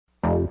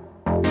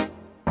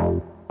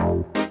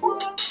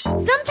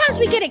sometimes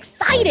we get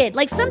excited.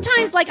 Like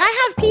sometimes, like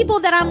I have people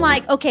that I'm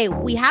like, okay,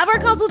 we have our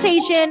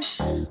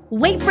consultation.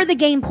 Wait for the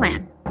game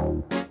plan.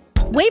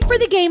 Wait for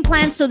the game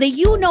plan so that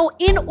you know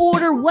in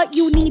order what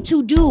you need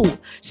to do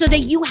so that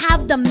you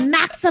have the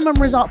maximum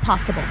result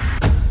possible.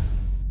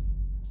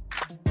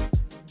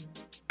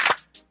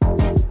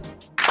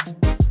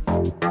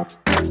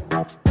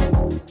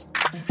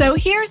 So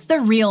here's the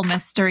real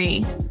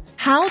mystery.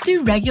 How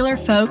do regular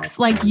folks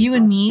like you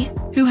and me,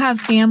 who have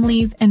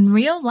families and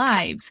real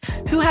lives,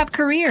 who have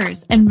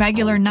careers and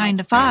regular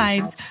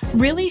 9-to-5s,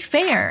 really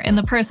fare in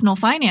the personal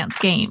finance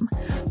game?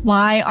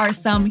 Why are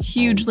some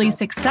hugely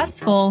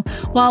successful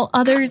while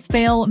others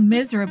fail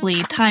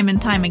miserably time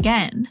and time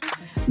again?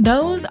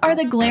 Those are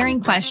the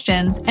glaring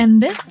questions,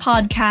 and this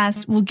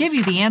podcast will give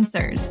you the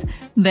answers.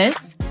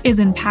 This is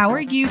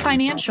Empower You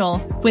Financial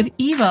with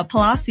Eva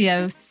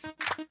Palacios.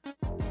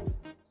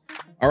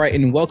 All right,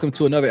 and welcome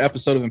to another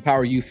episode of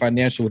Empower You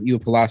Financial with Eva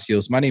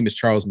Palacios. My name is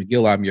Charles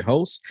McGill. I'm your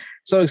host.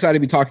 So excited to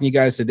be talking to you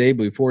guys today.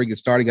 But before we get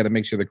started, got to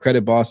make sure the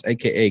credit boss,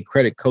 aka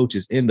credit coach,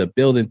 is in the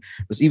building.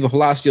 Ms. Eva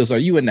Palacios, are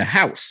you in the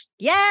house?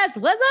 Yes.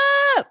 What's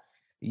up?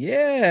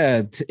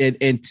 Yeah,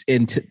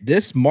 and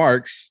this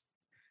marks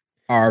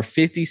our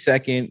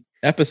 52nd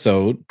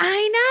episode.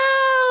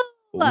 I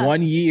know.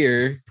 1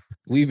 year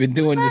we've been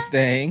doing this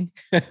thing.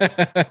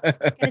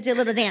 Gotta do a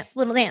little dance.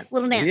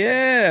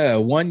 Yeah,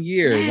 1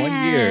 year, Man.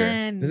 1 year.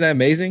 Isn't that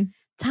amazing?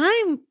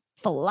 Time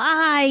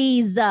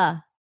flies.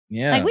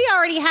 Yeah. Like we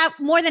already have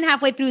more than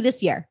halfway through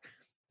this year,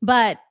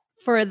 but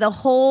for the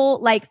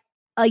whole, like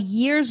a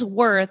year's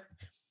worth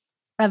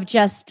of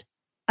just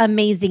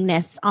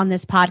amazingness on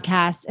this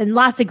podcast and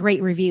lots of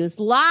great reviews.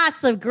 Like,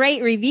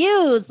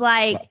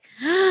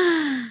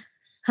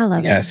 I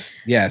love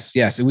it.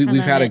 Yes.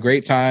 We've had a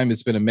great time.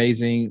 It's been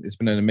amazing. It's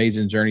been an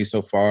amazing journey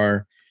so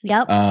far.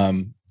 Yep.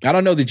 I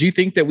don't know. Did you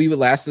think that we would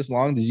last this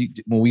long?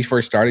 When we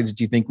first started, did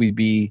you think we'd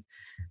be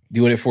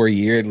doing it for a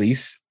year at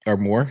least or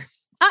more?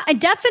 I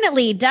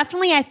definitely.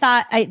 I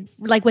thought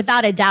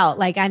without a doubt,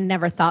 like I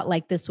never thought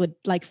like this would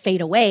like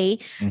fade away.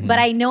 Mm-hmm. But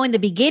I know in the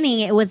beginning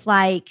it was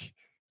like,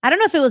 I don't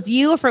know if it was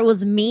you or if it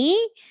was me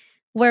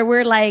where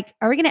we're like,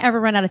 are we going to ever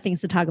run out of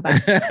things to talk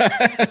about?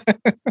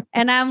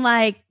 And I'm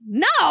like,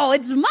 no,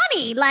 it's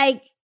money.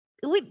 Like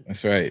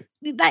that's right.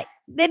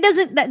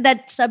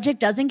 That subject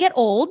doesn't get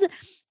old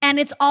and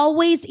it's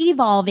always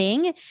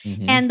evolving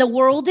and the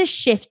world is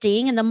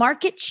shifting and the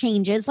market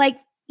changes. Like,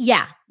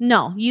 yeah,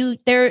 no,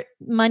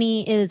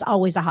 money is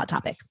always a hot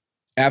topic.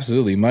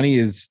 Absolutely. Money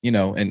is,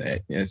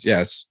 and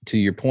yes, to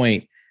your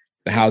point,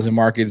 the housing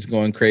market is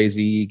going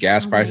crazy.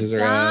 Gas prices are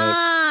up.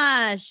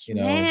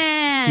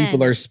 Man.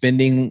 People are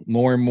spending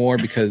more and more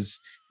because,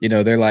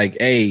 they're like,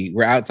 hey,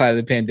 we're outside of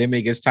the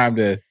pandemic. It's time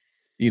to,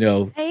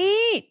 to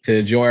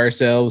enjoy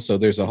ourselves. So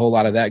there's a whole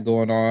lot of that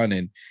going on.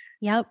 And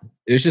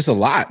there's just a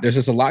lot. There's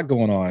just a lot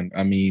going on.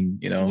 I mean,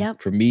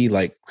 for me,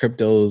 like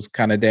crypto's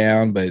kind of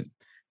down, but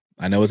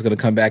I know it's going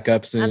to come back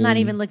up soon. I'm not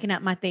even looking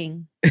at my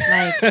thing.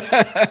 Like,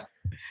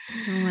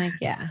 I'm like,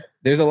 yeah.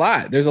 There's a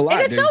lot. And it's so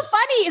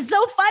funny. It's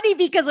so funny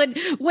because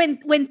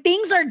when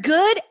things are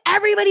good,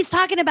 everybody's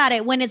talking about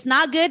it. When it's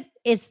not good,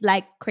 it's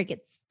like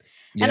crickets.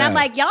 Yeah. And I'm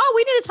like, y'all,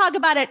 we need to talk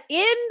about it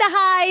in the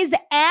highs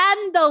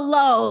and the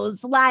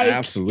lows. Like,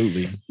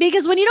 absolutely.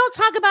 Because when you don't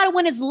talk about it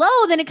when it's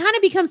low, then it kind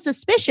of becomes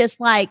suspicious.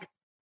 Like,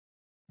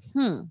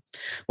 Well,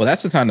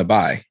 that's the time to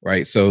buy,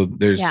 right? So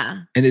there's,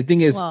 and the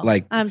thing is,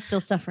 like, I'm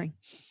still suffering.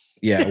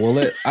 Yeah.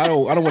 Well, I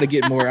don't want to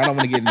get more. I don't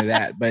want to get into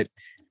that, but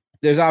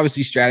there's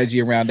obviously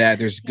strategy around that.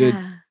 There's good,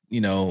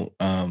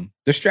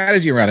 there's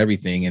strategy around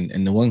everything.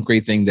 And the one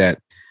great thing that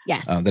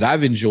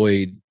I've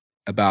enjoyed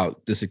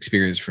about this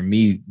experience for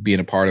me being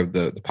a part of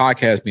the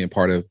podcast, being a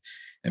part of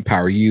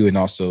Empower You and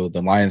also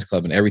the Lions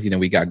Club and everything that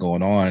we got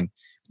going on.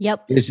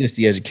 Yep. It's just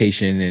the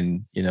education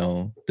and,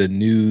 the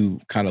new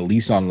kind of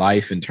lease on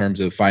life in terms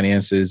of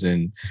finances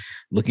and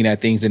looking at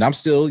things. And I'm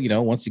still,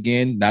 once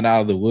again, not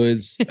out of the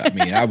woods. I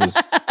mean, I was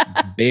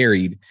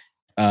buried,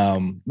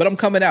 but I'm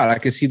coming out. I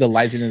can see the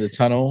light in the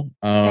tunnel.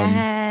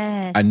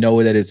 I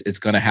know that it's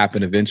going to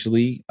happen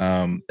eventually.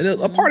 And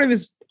a part of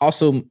it's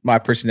also my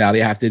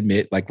personality. I have to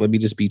admit, like, let me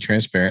just be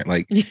transparent.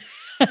 Like,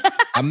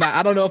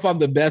 I don't know if I'm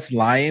the best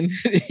lion,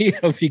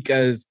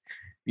 because,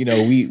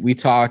 we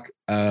talk,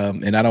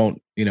 and I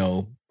don't,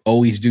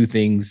 always do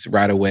things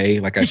right away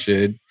like I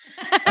should.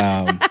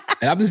 And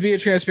I'm just being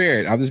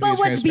transparent. But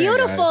what's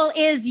beautiful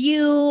is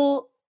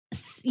you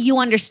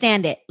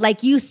understand it.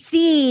 Like you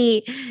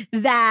see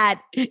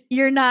that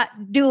you're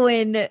not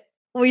doing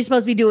what you're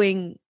supposed to be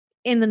doing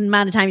in the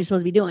amount of time you're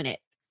supposed to be doing it.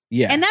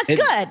 Yeah. And that's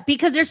good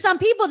because there's some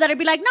people that'll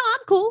be like, no,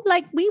 I'm cool.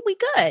 Like we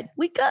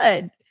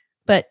good.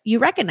 But you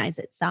recognize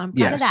it. So I'm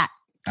proud of that.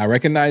 I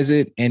recognize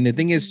it. And the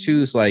thing is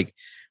too, is like,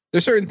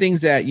 there's certain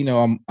things that,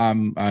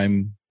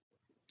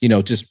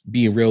 I'm just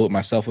being real with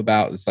myself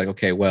about. It's like,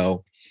 okay,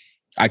 well,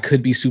 I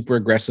could be super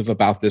aggressive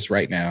about this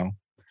right now.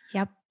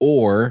 Yep.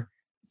 Or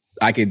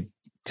I could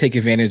take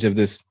advantage of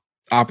this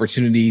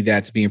opportunity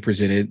that's being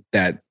presented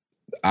that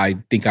I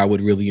think I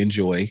would really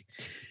enjoy.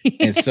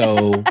 And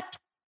so,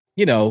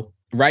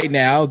 right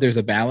now there's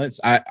a balance.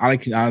 I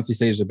can honestly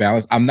say there's a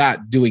balance. I'm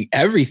not doing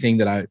everything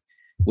that I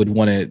would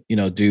want to,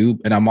 do.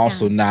 And I'm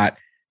also not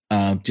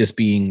just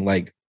being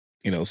like,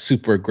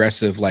 super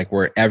aggressive, like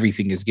where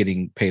everything is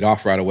getting paid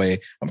off right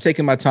away. I'm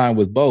taking my time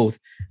with both.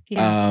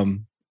 Yeah.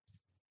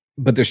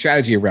 But there's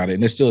strategy around it.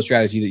 And there's still a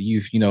strategy that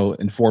you've,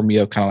 informed me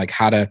of kind of like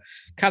how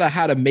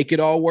to make it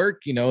all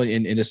work, and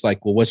it's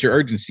like, well, what's your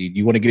urgency? Do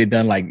you want to get it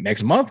done like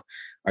next month?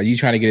 Are you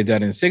trying to get it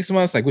done in 6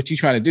 months? Like, what you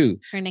trying to do?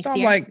 So I'm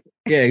year. Like,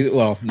 yeah,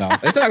 well, no,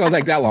 it's not going to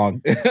take that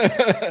long.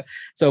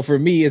 So for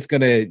me, it's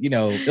going to,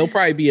 it'll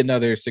probably be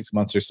another 6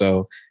 months or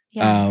so.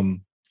 Yeah.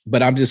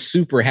 But I'm just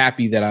super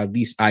happy that at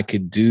least I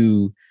could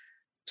do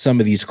some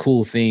of these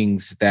cool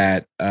things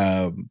that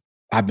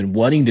I've been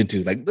wanting to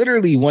do, like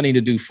literally wanting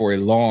to do for a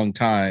long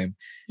time.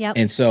 Yep.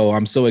 And so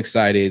I'm so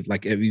excited.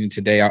 Like even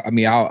today, I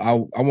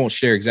won't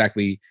share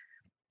exactly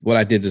what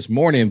I did this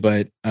morning,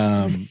 but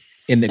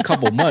in a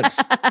couple months,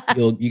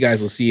 you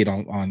guys will see it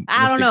on Instagram.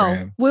 I don't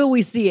know. Will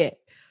we see it?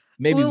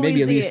 Maybe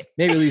at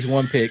least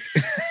one pic.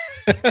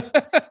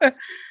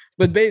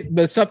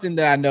 But something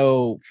that I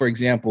know, for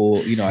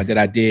example, that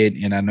I did,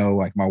 and I know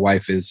like my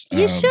wife is.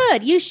 You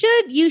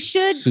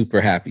should super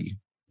happy.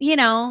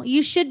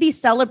 You should be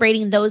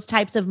celebrating those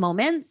types of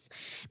moments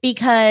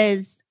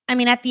because,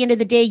 at the end of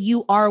the day,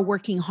 you are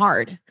working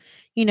hard.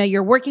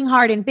 You're working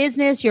hard in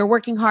business, you're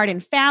working hard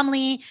in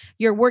family,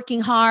 you're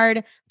working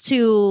hard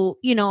to,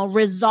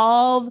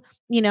 resolve,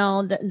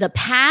 the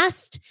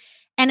past.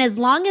 And as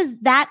long as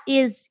that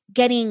is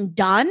getting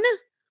done,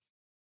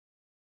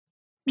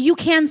 you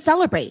can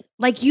celebrate.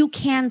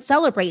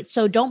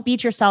 So don't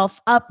beat yourself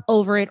up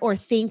over it or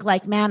think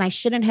like, man, I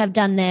shouldn't have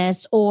done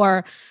this,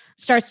 or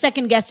start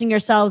second guessing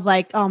yourselves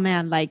like, oh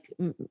man, like,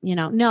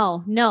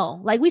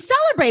 no, like we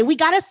celebrate. We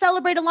got to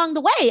celebrate along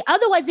the way.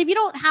 Otherwise, if you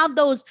don't have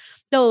those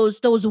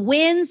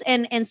wins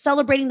and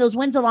celebrating those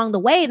wins along the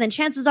way, then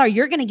chances are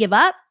you're going to give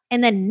up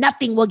and then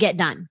nothing will get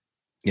done.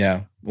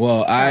 Yeah.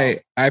 Well, so.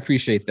 I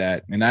appreciate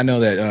that. And I know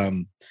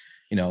that,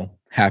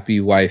 happy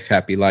wife,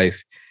 happy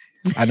life.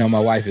 I know my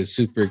wife is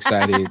super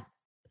excited.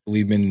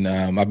 I've been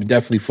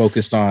definitely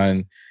focused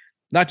on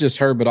not just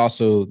her, but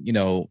also,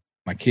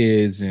 my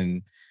kids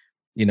and,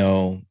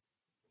 I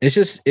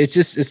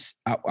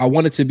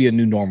want it to be a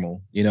new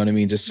normal, you know what I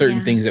mean? Just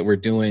certain things that we're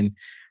doing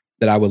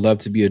that I would love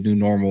to be a new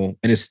normal.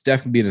 And it's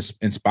definitely been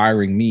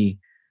inspiring me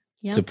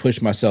to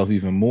push myself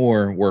even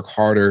more, work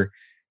harder,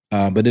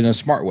 but in a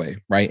smart way.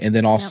 Right. And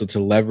then also to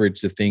leverage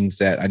the things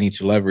that I need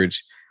to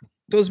leverage.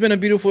 So it's been a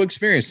beautiful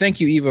experience. Thank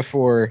you, Eva,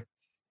 for,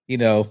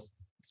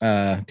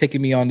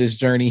 taking me on this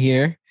journey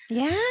here.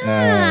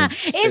 Yeah.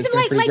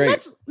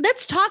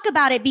 Let's talk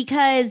about it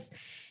because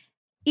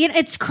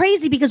it's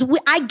crazy because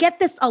I get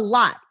this a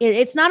lot.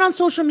 It's not on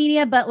social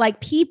media, but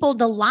like people,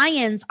 the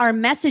Lions are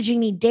messaging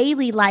me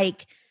daily.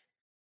 Like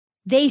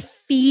they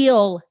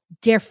feel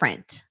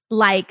different.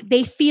 Like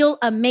they feel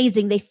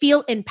amazing. They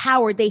feel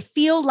empowered. They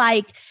feel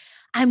like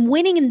I'm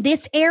winning in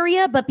this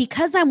area, but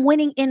because I'm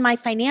winning in my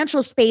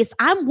financial space,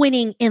 I'm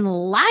winning in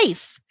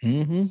life.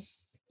 Mm-hmm.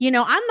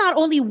 I'm not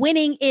only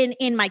winning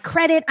in my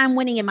credit, I'm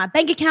winning in my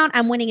bank account,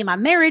 I'm winning in my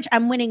marriage,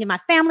 I'm winning in my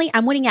family,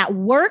 I'm winning at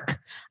work,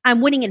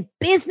 I'm winning in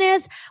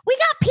business. We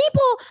got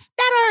people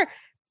that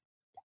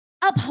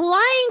are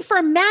applying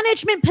for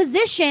management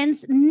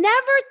positions,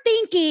 never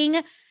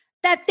thinking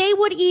that they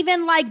would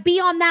even like be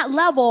on that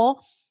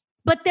level,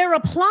 but they're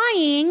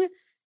applying.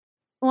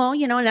 Well,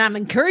 and I'm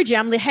encouraging.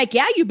 I'm like, heck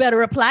yeah, you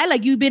better apply.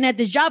 Like you've been at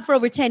this job for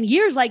over 10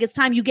 years. Like it's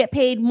time you get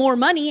paid more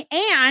money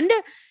and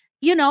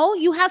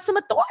you have some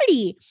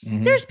authority.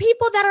 Mm-hmm. There's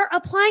people that are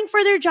applying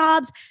for their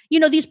jobs,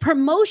 these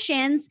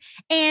promotions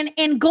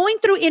and going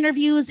through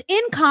interviews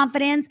in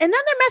confidence. And then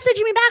they're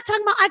messaging me back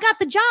talking about, I got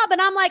the job. And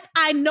I'm like,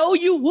 I know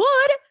you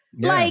would.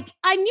 Yeah. Like,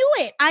 I knew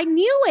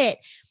it.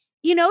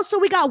 So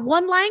we got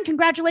one Lion.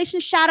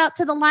 Congratulations. Shout out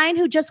to the Lion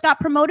who just got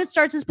promoted,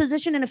 starts his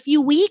position in a few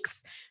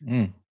weeks.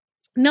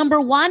 Number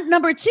one.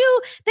 Number two,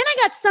 then I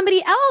got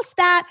somebody else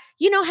that,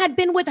 had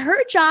been with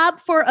her job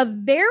for a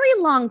very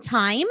long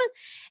time.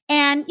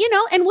 And,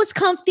 and was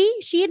comfy.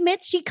 She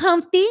admits she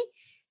comfy.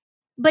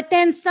 But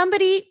then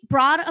somebody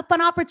brought up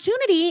an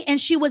opportunity and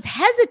she was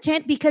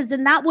hesitant because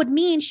then that would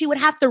mean she would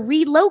have to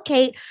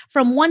relocate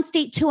from one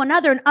state to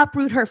another and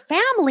uproot her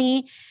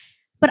family.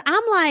 But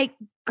I'm like,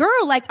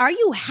 girl, like, are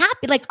you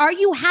happy? Like, are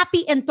you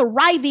happy and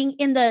thriving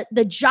in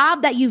the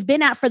job that you've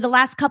been at for the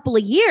last couple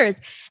of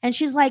years? And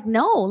she's like,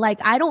 no, like,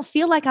 I don't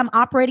feel like I'm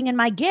operating in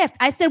my gift.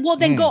 I said, well,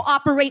 then go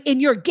operate in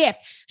your gift.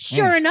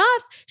 Sure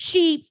enough,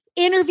 she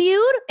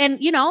interviewed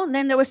and, and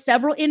then there were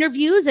several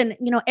interviews and,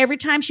 every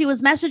time she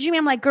was messaging me,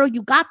 I'm like, girl,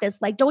 you got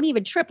this. Like, don't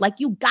even trip. Like,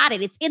 you got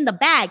it. It's in the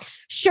bag.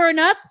 Sure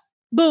enough,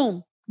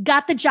 boom,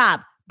 got the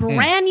job.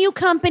 Brand new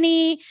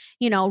company,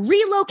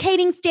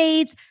 relocating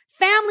states,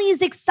 family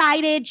is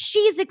excited.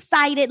 She's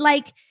excited.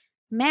 Like,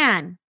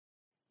 man.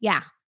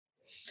 Yeah.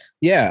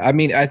 Yeah. I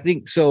mean, I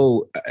think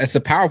so. It's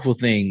a powerful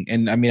thing.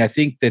 And I mean, I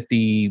think that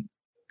the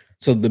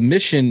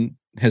mission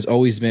has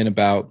always been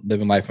about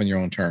living life on your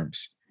own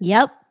terms.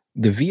 Yep.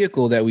 The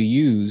vehicle that we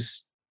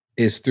use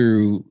is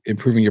through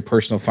improving your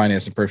personal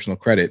finance and personal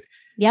credit.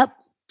 Yep.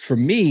 For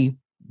me,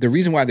 the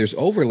reason why there's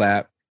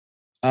overlap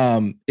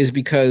is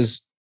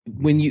because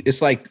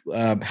it's like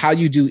how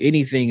you do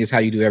anything is how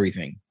you do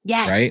everything.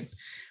 Yes. Right.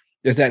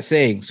 There's that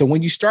saying. So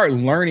when you start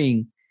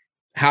learning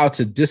how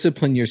to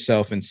discipline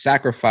yourself and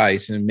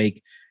sacrifice and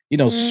make,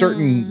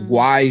 certain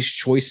wise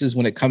choices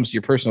when it comes to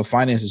your personal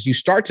finances, you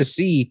start to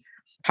see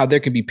how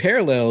there can be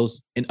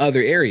parallels in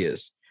other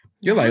areas.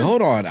 You're like,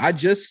 hold on, I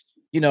just,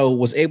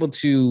 was able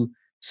to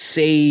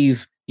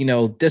save,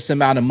 this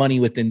amount of money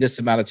within this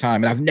amount of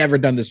time. And I've never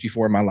done this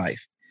before in my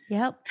life.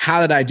 Yep.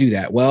 How did I do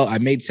that? Well, I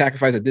made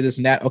sacrifice. I did this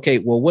and that. Okay.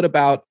 Well, what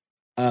about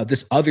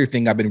this other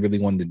thing I've been really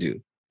wanting to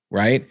do?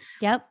 Right.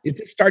 Yep.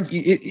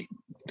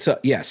 So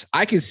yes,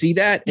 I can see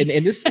that.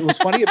 And this, what's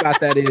funny about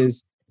that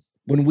is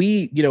when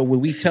we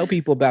tell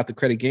people about the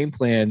credit game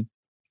plan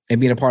and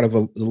being a part of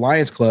the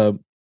Lions Club,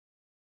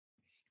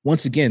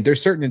 once again,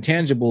 there's certain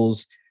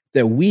intangibles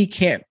that we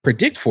can't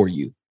predict for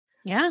you.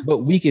 Yeah. But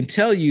we can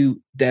tell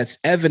you that's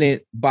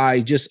evident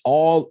by just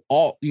all,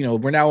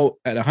 we're now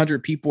at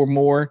 100 people or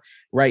more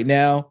right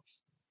now.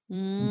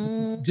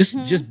 Mm-hmm.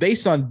 Just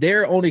based on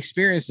their own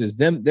experiences,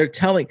 they're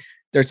telling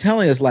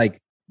us like,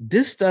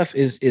 this stuff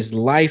is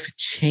life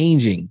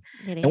changing.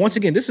 And once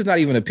again, this is not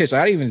even a pitch. I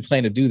don't even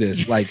plan to do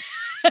this. Like,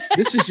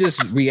 this is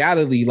just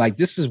reality. Like,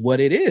 this is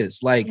what it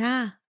is. Like,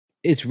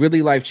 it's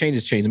really life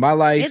changes. Changed my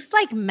life. It's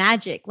like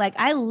magic. Like,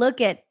 I look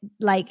at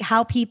like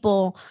how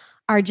people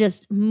are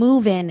just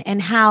moving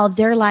and how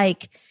they're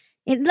like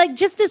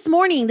just this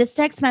morning, this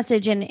text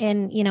message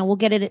and we'll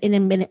get it in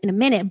a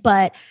minute,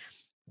 but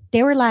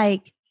they were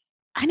like,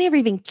 I never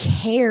even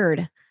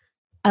cared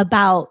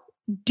about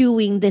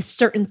doing this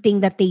certain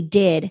thing that they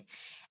did.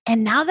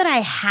 And now that I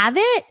have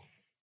it,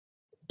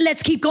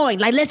 let's keep going.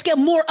 Like, let's get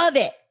more of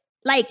it.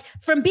 Like,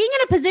 from being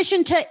in a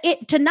position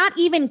to not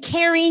even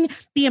caring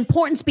the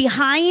importance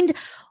behind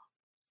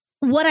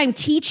what I'm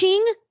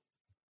teaching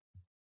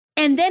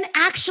and then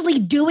actually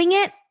doing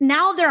it.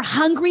 Now they're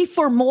hungry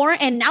for more.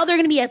 And now they're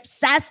going to be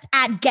obsessed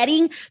at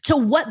getting to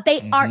what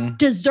they are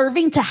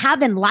deserving to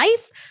have in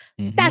life.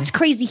 Mm-hmm. That's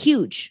crazy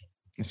huge.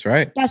 That's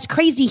right. That's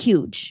crazy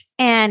huge.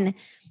 And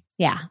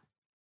yeah.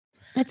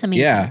 That's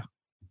amazing. Yeah.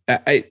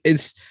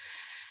 It's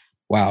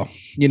wow.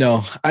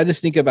 I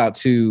just think about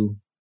too,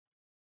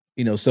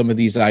 some of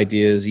these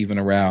ideas, even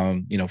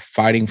around,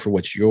 fighting for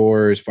what's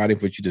yours, fighting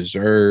for what you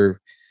deserve.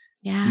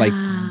 Yeah. Like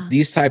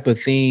these type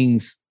of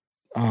things.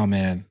 Oh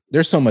man,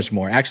 there's so much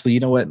more. Actually,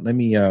 you know what? Let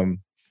me,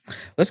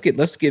 let's get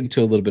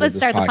into a little bit of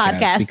this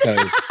podcast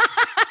because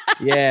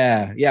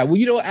yeah.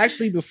 Well,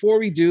 actually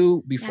before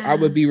I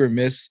would be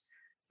remiss,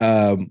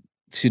 to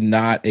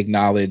not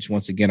acknowledge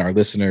once again, our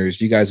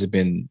listeners. You guys have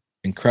been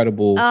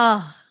incredible.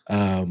 Oh,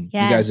 You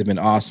guys have been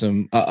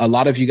awesome. A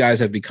lot of you guys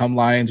have become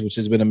Lions, which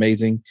has been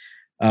amazing.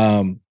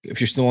 If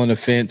you're still on the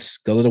fence,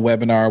 go to the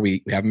webinar.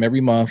 We have them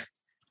every month.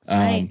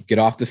 Right. Get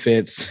off the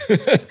fence.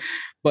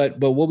 But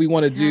what we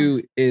want to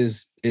do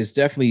is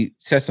definitely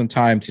set some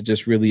time to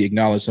just really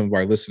acknowledge some of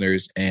our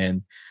listeners.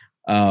 And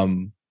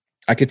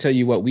I could tell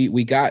you what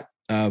we got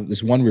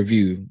this one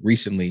review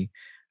recently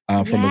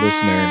from a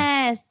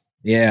listener.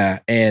 Yeah.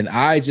 And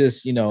I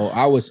just,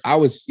 I was,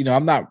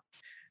 I'm not,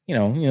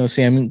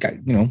 saying,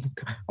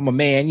 I'm a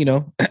man,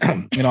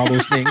 and all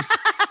those things.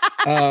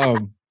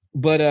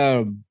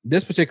 But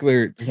this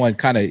particular one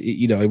kind of,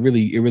 it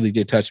really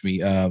did touch me,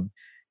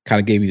 kind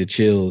of gave me the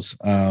chills.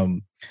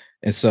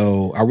 And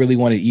so I really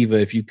wanted Eva,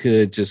 if you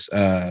could just,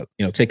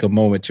 take a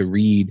moment to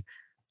read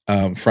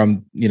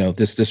from,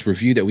 this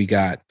review that we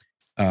got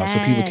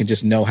so people can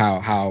just know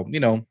how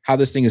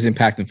this thing is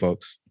impacting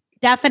folks.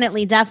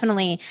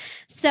 Definitely.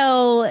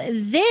 So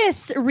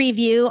this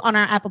review on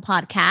our Apple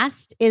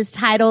podcast is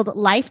titled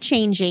Life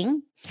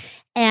Changing,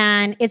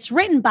 and it's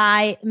written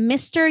by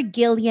Mr.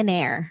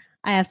 Gillionaire.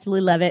 I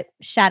absolutely love it.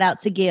 Shout out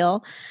to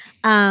Gil.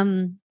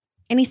 And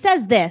he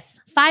says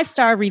this,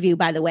 5-star review,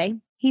 by the way.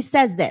 He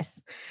says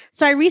this.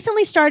 So I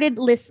recently started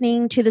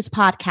listening to this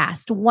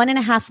podcast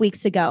 1.5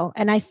 weeks ago,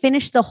 and I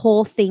finished the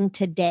whole thing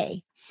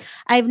today.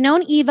 I've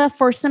known Eva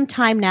for some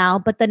time now,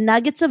 but the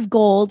nuggets of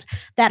gold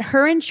that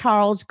her and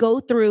Charles go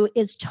through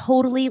is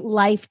totally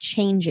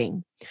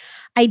life-changing.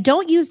 I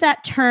don't use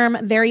that term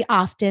very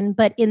often,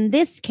 but in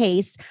this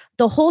case,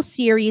 the whole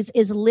series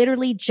is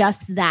literally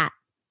just that.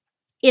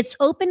 It's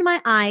opened my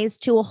eyes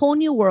to a whole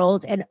new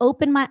world and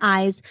opened my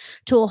eyes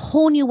to a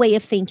whole new way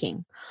of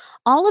thinking.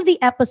 All of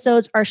the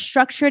episodes are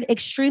structured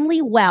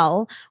extremely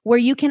well, where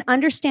you can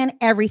understand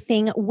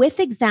everything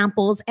with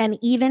examples and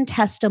even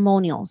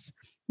testimonials.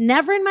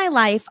 Never in my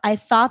life I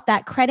thought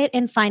that credit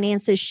and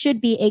finances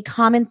should be a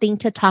common thing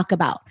to talk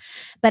about.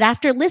 But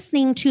after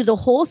listening to the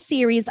whole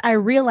series, I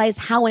realized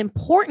how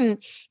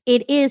important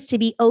it is to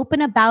be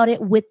open about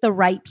it with the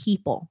right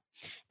people,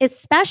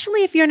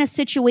 especially if you're in a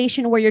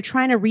situation where you're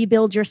trying to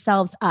rebuild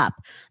yourselves up.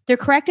 The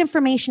correct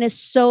information is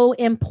so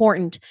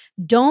important.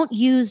 Don't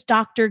use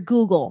Dr.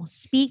 Google.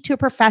 Speak to a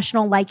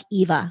professional like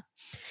Eva.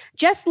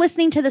 Just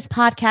listening to this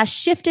podcast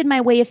shifted my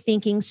way of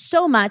thinking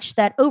so much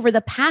that over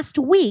the past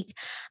week,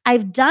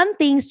 I've done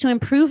things to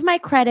improve my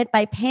credit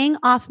by paying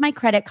off my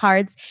credit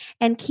cards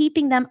and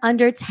keeping them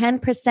under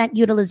 10%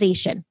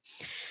 utilization.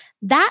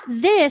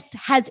 This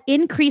has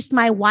increased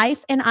my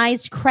wife and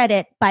I's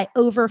credit by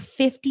over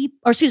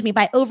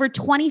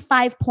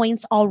 25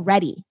 points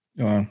already.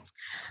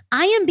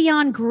 I am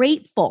beyond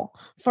grateful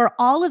for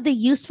all of the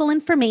useful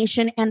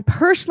information and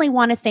personally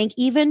want to thank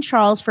Eva and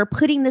Charles for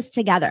putting this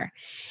together.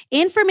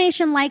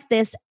 Information like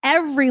this,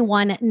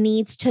 everyone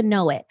needs to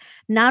know it,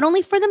 not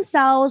only for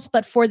themselves,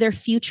 but for their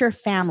future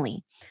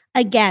family.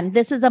 Again,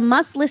 this is a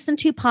must listen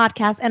to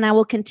podcast, and I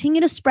will continue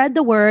to spread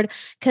the word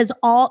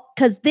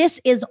because this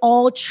is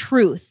all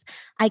truth.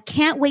 I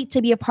can't wait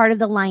to be a part of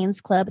the Lions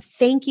Club.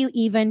 Thank you,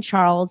 Eva and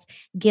Charles.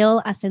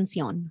 Gil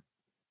Ascension.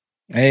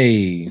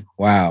 Hey,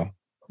 wow.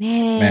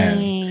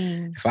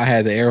 Man. If I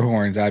had the air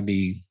horns, I'd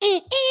be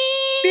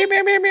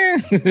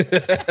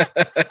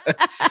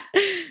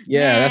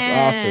Yeah, that's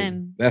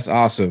awesome. That's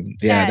awesome.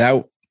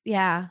 Yeah.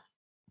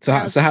 So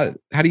how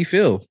do you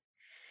feel?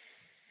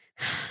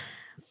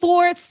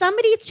 For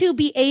somebody to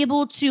be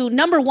able to,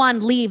 number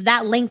one, leave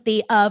that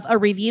lengthy of a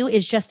review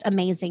is just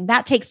amazing.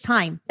 That takes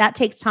time.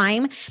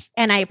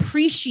 And I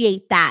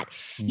appreciate that.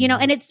 You know,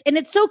 and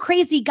it's so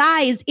crazy,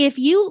 guys. If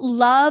you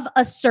love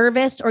a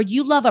service or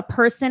you love a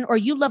person or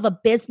you love a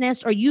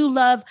business or you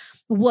love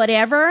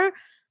whatever,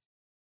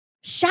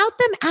 shout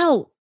them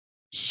out.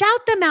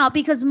 Shout them out,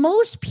 because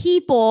most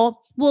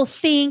people will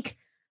think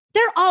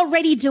they're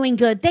already doing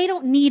good. They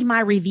don't need my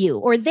review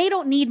or they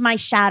don't need my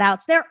shout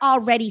outs. They're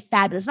already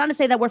fabulous. Not to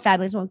say that we're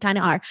fabulous, we kind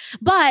of are.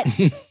 But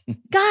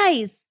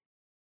guys,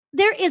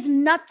 there is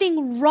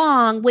nothing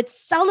wrong with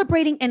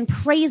celebrating and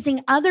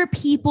praising other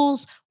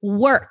people's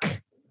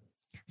work.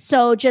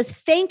 So just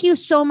thank you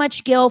so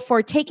much, Gil,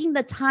 for taking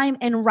the time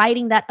and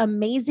writing that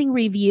amazing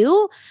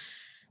review.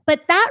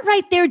 But that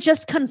right there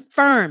just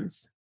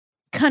confirms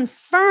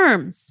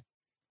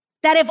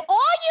that if all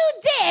you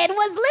did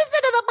was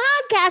listen to the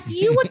podcast,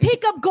 you would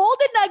pick up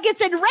golden nuggets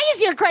and raise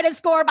your credit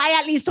score by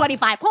at least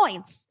 25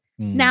 points.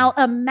 Now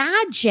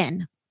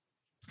imagine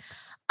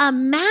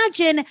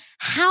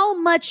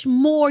how much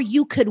more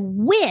you could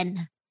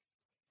win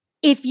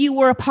if you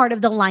were a part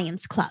of the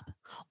Lions Club,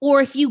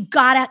 or if you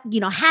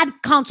had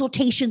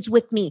consultations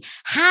with me,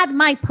 had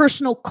my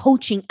personal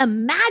coaching.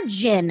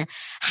 Imagine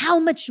how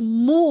much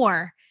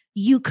more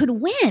you could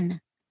win.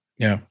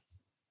 Yeah.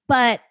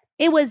 But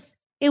it was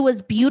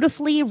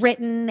beautifully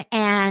written,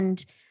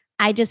 and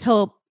I just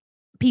hope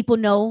people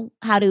know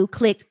how to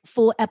click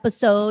full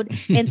episode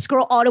and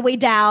scroll all the way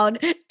down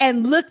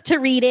and look to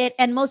read it.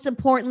 And most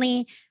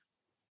importantly,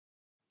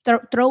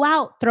 throw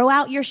out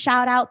your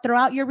shout out, throw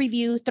out your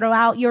review, throw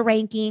out your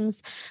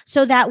rankings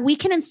so that we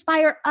can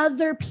inspire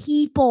other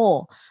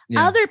people,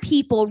 regular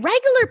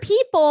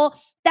people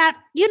that,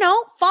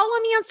 follow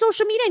me on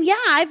social media.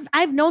 And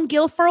I've known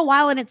Gil for a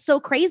while, and it's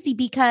so crazy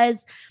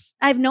because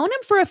I've known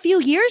him for a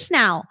few years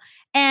now.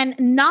 And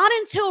not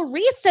until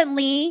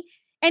recently,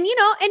 and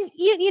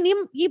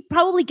you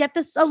probably get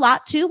this a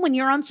lot too when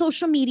you're on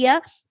social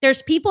media.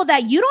 There's people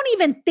that you don't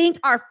even think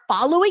are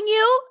following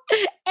you,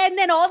 and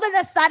then all of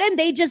a sudden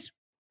they just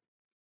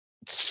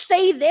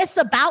say this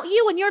about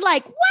you, and you're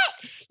like, "What?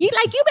 You've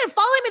been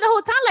following me the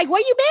whole time? Like,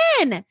 where you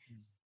been?"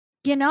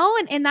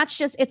 And that's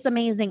just, it's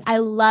amazing. I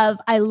love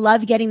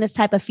getting this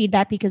type of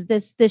feedback because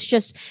this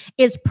just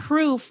is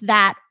proof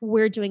that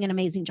we're doing an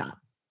amazing job.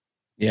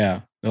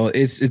 Yeah, no,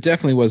 it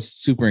definitely was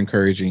super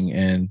encouraging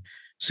and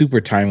super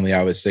timely,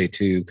 I would say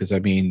too, because I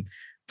mean,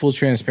 full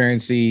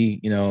transparency,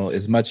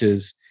 as much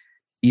as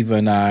Eva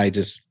and I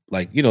just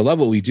love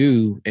what we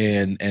do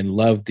and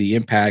love the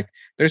impact,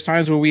 there's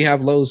times where we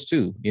have lows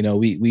too.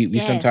 We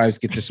sometimes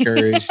get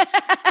discouraged.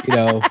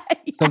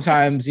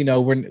 Sometimes,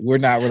 we're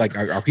like,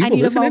 are people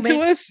listening to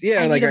us?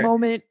 Yeah. I need a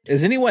moment.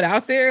 Is anyone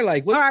out there?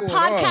 Like, what's our going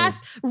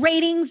podcast on?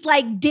 Ratings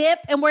dip,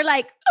 and we're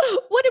like,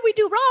 oh, what did we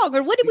do wrong?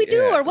 Or what did we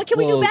do? Or what can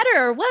we do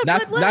better? Or what?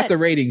 Not the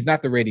ratings.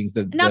 Not the ratings.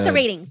 The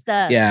ratings.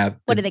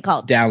 What are they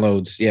called?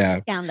 Downloads. Yeah.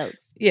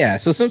 Downloads. Yeah.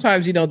 So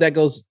sometimes, that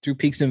goes through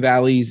peaks and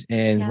valleys,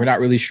 and we're not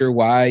really sure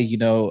why,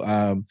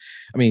 I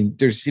mean,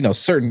 there's,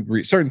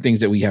 certain things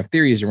that we have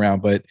theories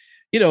around, but,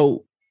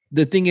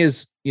 the thing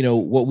is,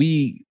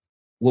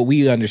 what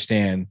we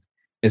understand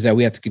is that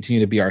we have to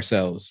continue to be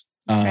ourselves.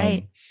 That's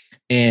right.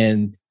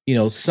 And,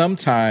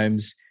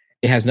 sometimes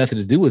it has nothing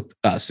to do with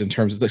us in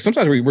terms of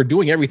sometimes we're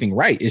doing everything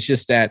right. It's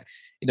just that,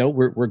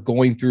 we're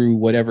going through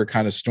whatever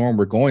kind of storm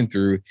we're going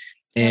through.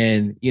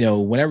 And,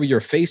 whenever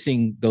you're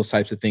facing those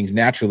types of things,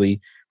 naturally,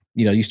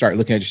 you start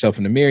looking at yourself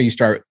in the mirror, you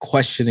start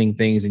questioning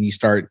things, and you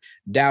start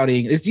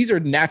doubting. These are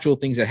natural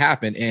things that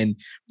happen. And,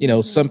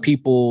 some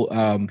people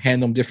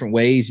handle them different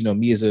ways.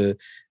 Me as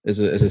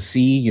a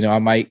C, I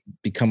might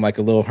become like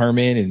a little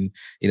hermit and,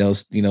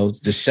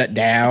 just shut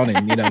down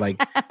and,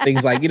 things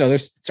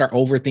start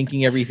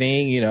overthinking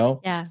everything,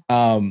 Yeah.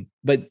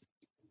 But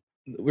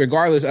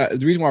regardless,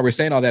 the reason why we're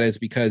saying all that is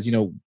because,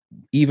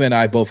 Eva and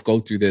I both go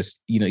through this,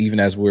 even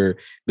as we're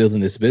building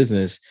this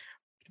business.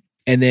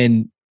 And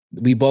then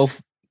we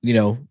both,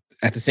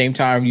 at the same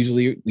time,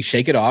 usually we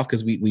shake it off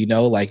because we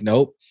know like,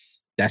 nope,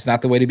 that's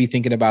not the way to be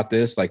thinking about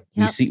this. Like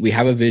we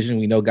have a vision.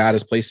 We know God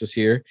has placed us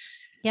here.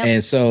 Yep.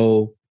 And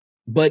so,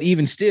 but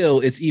even still,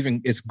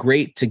 it's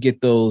great to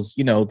get those,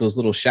 those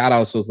little shout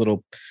outs, those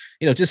little,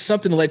 just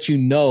something to let you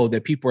know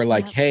that people are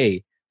like,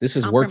 hey, this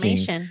is working.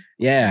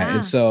 Yeah.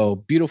 And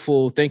so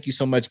beautiful. Thank you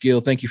so much, Gil.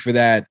 Thank you for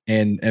that.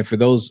 And for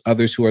those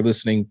others who are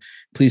listening,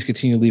 please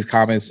continue to leave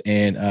comments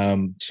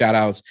and shout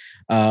outs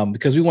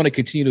because we want to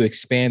continue to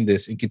expand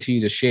this and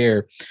continue to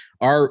share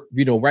our,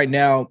 right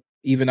now,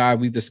 even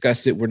we've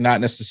discussed it. We're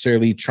not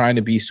necessarily trying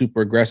to be super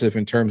aggressive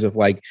in terms of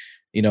like,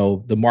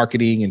 the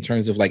marketing, in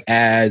terms of like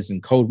ads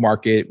and code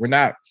market. We're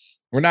not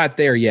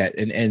there yet.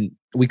 And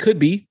we could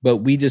be, but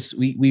we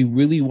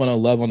really want to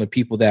love on the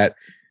people that,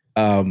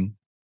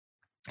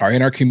 are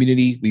in our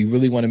community. We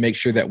really want to make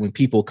sure that when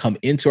people come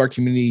into our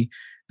community,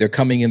 they're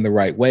coming in the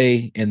right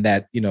way and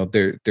that,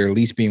 they're at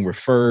least being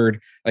referred.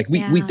 Like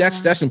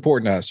that's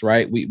important to us,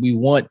 right? We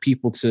want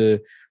people to,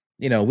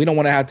 we don't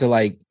want to have to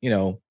like,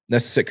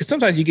 necessarily, because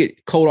sometimes you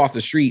get cold off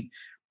the street,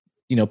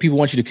 people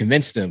want you to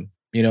convince them,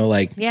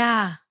 like,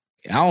 I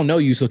don't know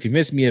you, so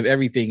convince me of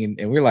everything.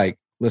 And we're like,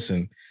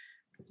 listen,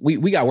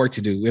 we got work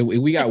to do.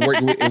 We got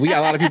work. We got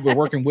a lot of people we're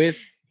working with.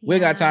 We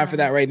ain't got time for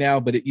that right now,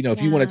 but if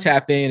you want to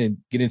tap in and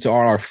get into all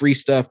our free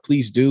stuff,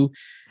 please do,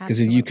 because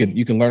then you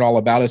can learn all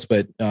about us.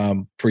 But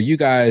for you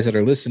guys that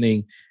are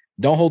listening,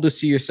 don't hold this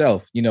to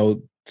yourself.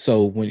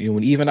 So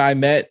when Eva and I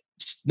met,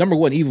 number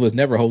one, Eva was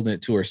never holding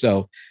it to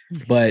herself,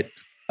 but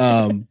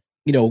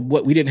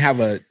what we didn't have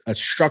a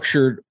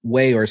structured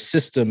way or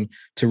system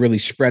to really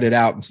spread it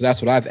out, and so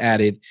that's what I've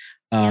added.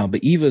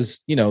 But Eva's,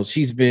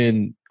 she's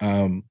been,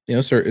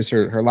 it's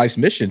her life's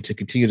mission to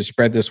continue to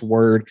spread this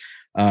word,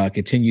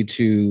 continue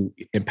to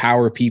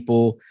empower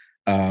people.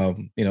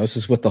 This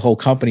is what the whole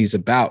company is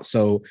about.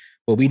 So,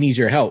 well, we need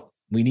your help.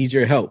 We need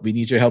your help. We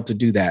need your help to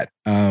do that.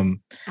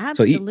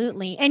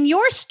 Absolutely. And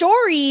your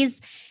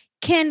stories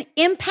can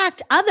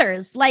impact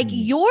others. Like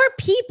your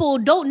people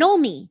don't know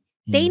me.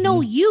 They know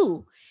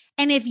you.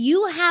 And if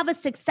you have a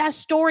success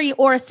story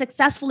or a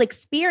successful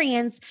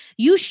experience,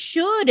 you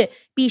should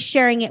be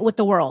sharing it with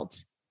the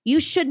world. You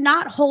should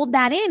not hold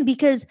that in,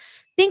 because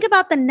think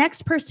about the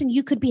next person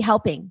you could be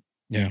helping.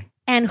 Yeah.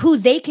 And who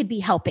they could be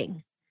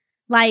helping.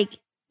 Like,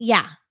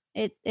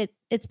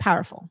 it's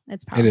powerful.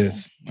 It's powerful. It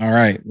is. All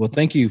right. Well,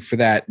 thank you for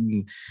that.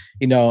 And,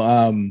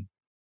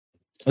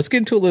 let's get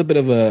into a little bit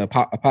of a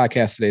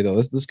podcast today, though.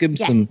 Let's give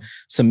them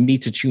some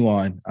meat to chew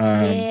on.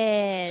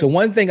 So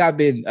one thing I've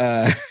been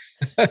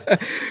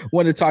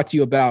want to talk to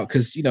you about,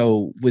 because,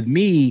 with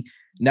me,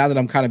 now that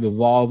I'm kind of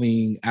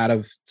evolving out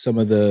of some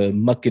of the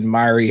muck and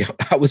miry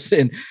I was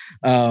in,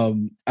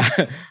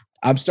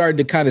 I'm starting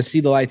to kind of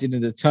see the light into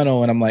the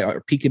tunnel, and I'm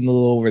like peeking a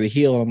little over the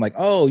hill. And I'm like,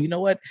 oh, you know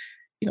what?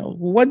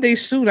 One day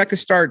soon I could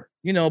start,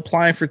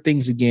 applying for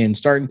things again,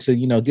 starting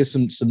to, get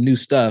some new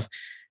stuff.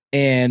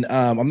 And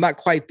I'm not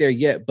quite there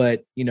yet,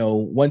 but,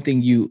 one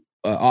thing you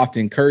often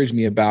encourage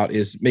me about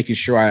is making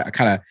sure I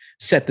kind of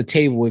set the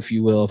table, if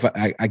you will, if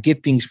I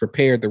get things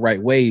prepared the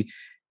right way,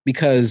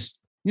 because,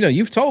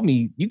 you've told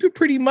me you could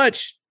pretty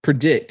much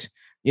predict,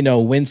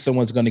 when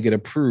someone's going to get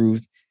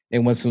approved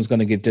and when someone's going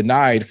to get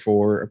denied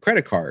for a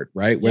credit card,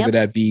 right? Whether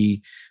that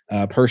be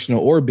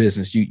personal or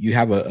business, you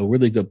have a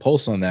really good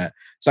pulse on that.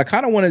 So I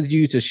kind of wanted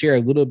you to share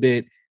a little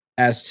bit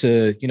as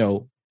to,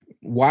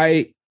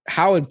 why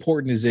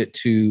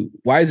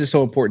is it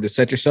so important to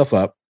set yourself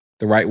up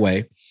the right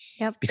way?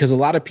 Yep. Because a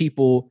lot of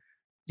people,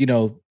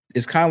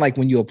 it's kind of like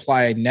when you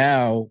apply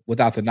now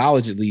without the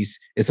knowledge, at least,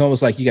 it's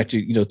almost like you got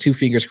your, two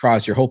fingers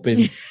crossed. You're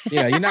hoping,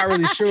 you're not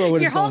really sure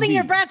what you're holding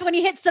your breath when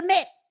you hit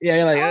submit. Yeah,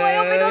 you're like,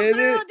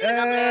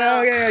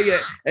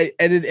 yeah.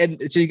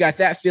 And so you got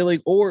that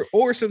feeling,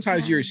 or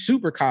sometimes you're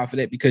super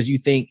confident because you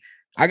think,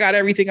 I got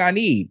everything I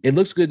need. It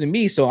looks good to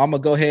me, so I'm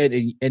gonna go ahead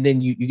and then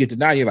you get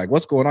denied. You're like,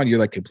 what's going on? You're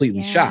like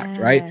completely shocked,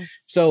 right?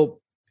 So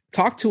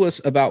talk to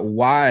us about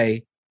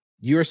why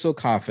you're so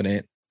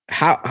confident.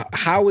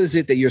 How is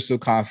it that you're so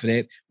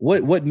confident?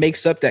 What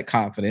makes up that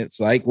confidence?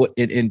 Like what?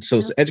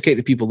 So educate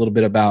the people a little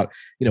bit about,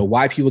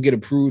 why people get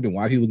approved and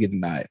why people get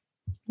denied.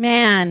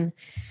 Man,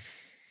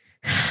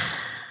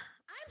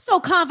 I'm so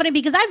confident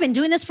because I've been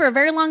doing this for a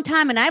very long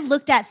time, and I've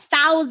looked at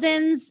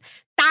thousands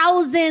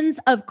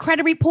of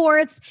credit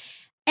reports.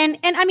 And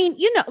I mean,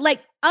 like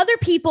other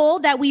people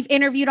that we've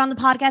interviewed on the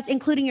podcast,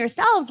 including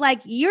yourselves,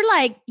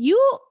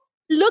 you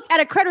look at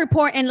a credit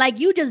report and like,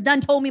 you just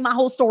done told me my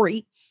whole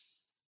story.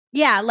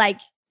 Yeah. Like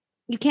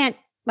you can't,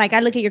 like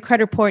I look at your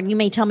credit report and you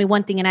may tell me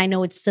one thing and I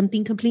know it's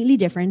something completely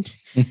different.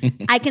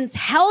 I can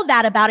tell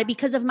that about it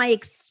because of my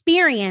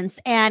experience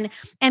and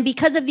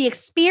because of the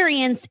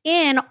experience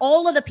in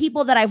all of the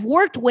people that I've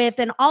worked with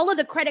and all of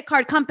the credit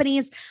card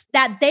companies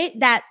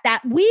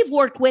that we've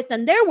worked with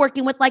and they're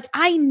working with. Like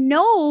I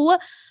know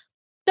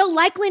the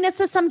likeliness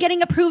of some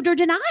getting approved or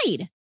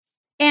denied.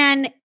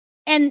 And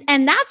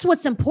And that's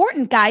what's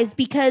important, guys,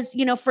 because,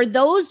 for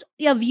those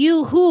of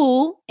you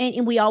who,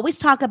 and we always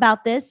talk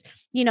about this,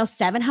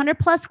 700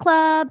 plus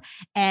club,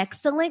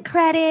 excellent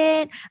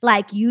credit,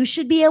 like you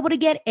should be able to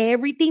get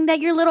everything that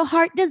your little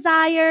heart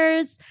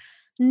desires,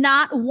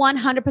 not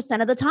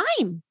 100% of the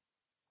time.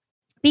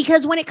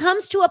 Because when it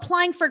comes to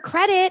applying for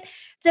credit,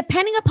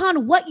 depending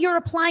upon what you're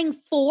applying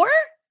for,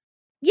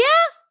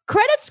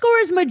 credit score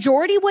is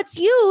majority what's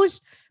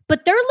used,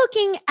 but they're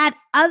looking at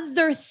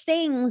other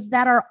things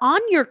that are on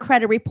your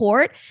credit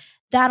report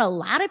that a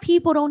lot of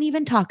people don't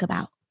even talk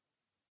about.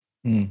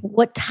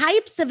 What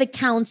types of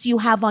accounts you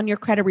have on your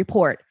credit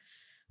report?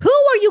 Who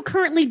are you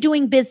currently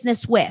doing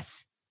business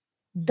with?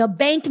 The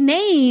bank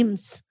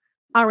names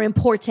are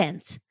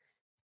important.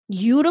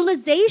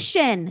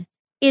 Utilization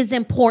is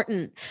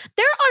important.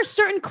 There are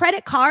certain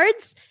credit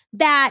cards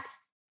that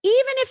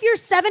even if you're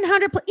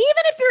 700, even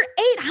if you're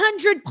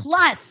 800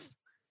 plus,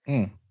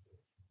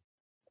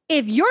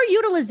 if your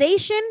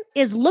utilization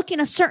is looking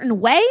a certain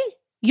way,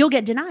 you'll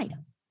get denied.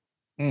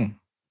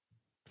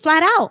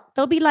 Flat out.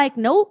 They'll be like,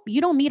 nope, you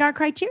don't meet our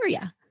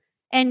criteria.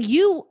 And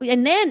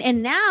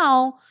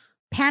now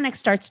panic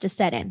starts to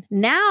set in.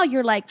 Now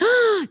you're like,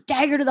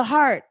 dagger to the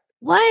heart.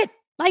 What?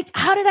 Like,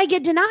 how did I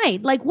get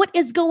denied? Like, what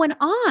is going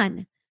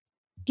on?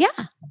 Yeah,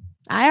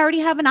 I already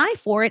have an eye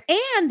for it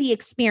and the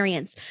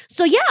experience.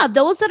 So yeah,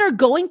 those that are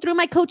going through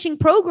my coaching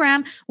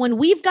program, when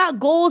we've got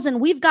goals and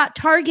we've got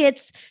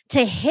targets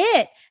to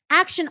hit,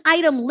 action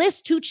item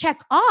list to check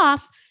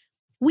off,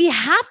 we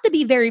have to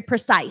be very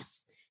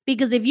precise.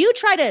 Because if you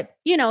try to,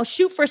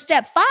 shoot for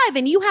step 5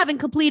 and you haven't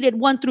completed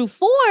 1 through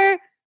 4,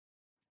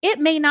 it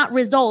may not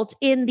result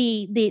in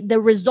the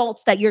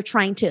results that you're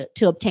trying to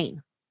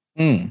obtain.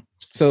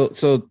 So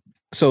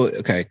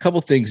okay, a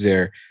couple things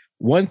there.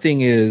 One thing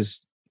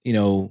is,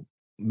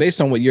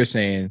 based on what you're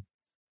saying,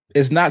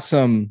 it's not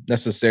some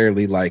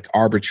necessarily like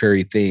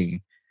arbitrary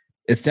thing.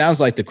 It sounds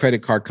like the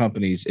credit card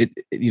companies,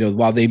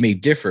 while they may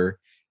differ,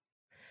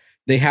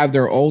 they have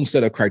their own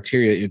set of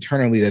criteria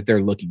internally that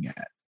they're looking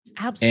at.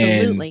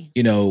 Absolutely.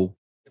 And,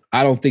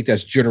 I don't think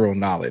that's general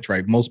knowledge,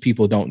 right? Most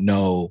people don't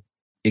know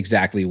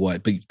exactly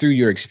what, but through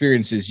your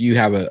experiences, you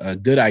have a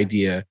good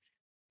idea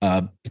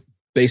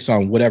based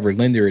on whatever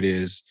lender it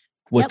is,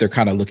 what they're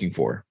kind of looking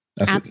for.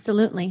 That's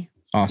absolutely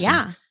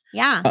awesome.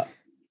 Yeah.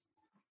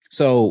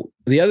 So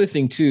the other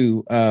thing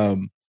too,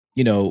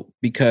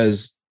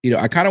 because,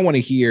 I kind of want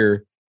to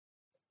hear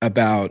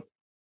about,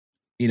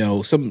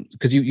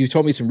 because you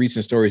told me some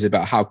recent stories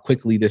about how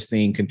quickly this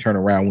thing can turn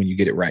around when you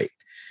get it right.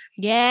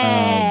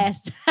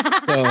 Yes.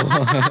 So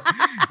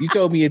you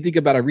told me to think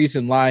about a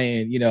recent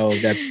lion,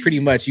 that pretty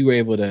much you were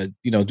able to,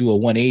 do a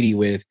 180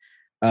 with.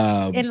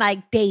 In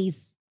like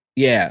days.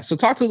 Yeah. So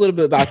talk to a little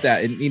bit about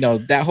that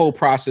and, that whole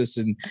process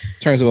in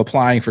terms of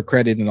applying for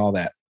credit and all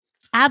that.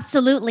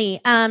 Absolutely.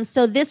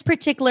 So this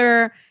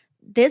particular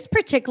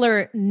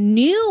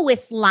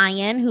newest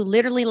lion who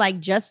literally like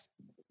just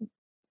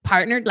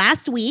partnered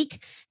last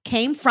week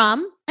came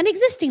from an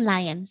existing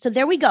lion. So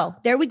there we go.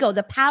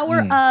 The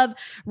power of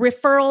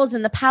referrals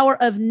and the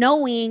power of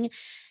knowing,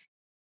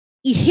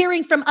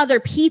 hearing from other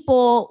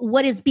people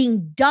what is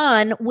being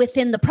done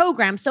within the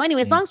program. So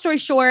anyways, long story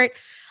short,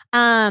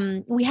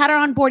 we had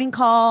our onboarding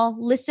call,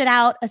 listed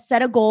out a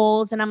set of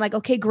goals. And I'm like,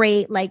 okay,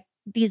 great. Like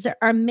these are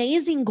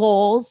amazing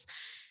goals.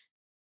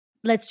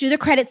 Let's do the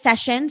credit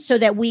session so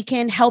that we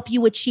can help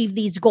you achieve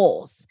these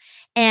goals.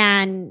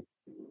 And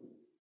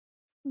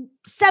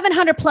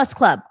 700 plus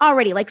club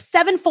already, like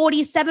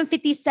 740,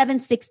 750,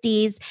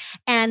 760s.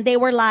 And they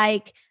were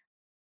like,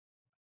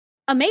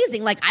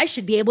 amazing. Like I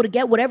should be able to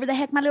get whatever the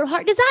heck my little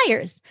heart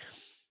desires.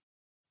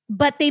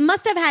 But they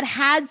must have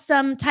had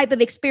some type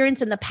of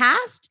experience in the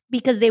past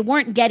because they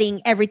weren't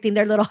getting everything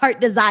their little heart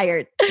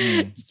desired.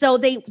 So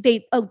they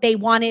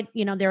wanted,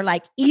 they're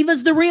like,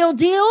 Eva's the real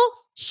deal.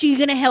 She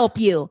gonna help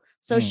you.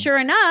 So sure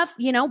enough,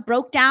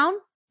 broke down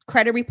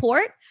credit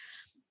report,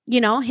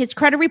 his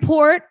credit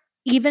report,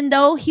 even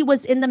though he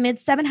was in the mid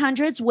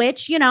 700s,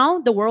 which,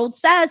 the world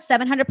says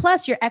 700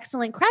 plus, you're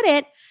excellent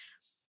credit.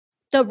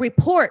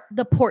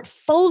 The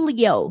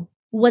portfolio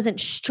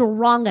wasn't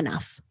strong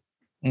enough.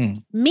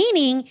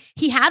 Meaning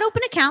he had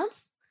open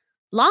accounts,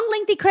 long,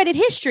 lengthy credit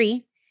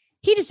history.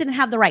 He just didn't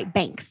have the right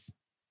banks.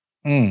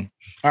 All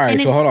right.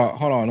 So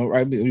hold on.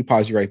 Let me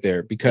pause you right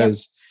there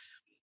because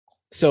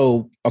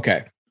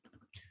okay.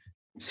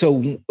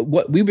 So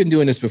what we've been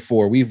doing this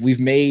before, we've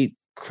made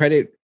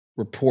credit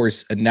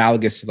reports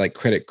analogous to like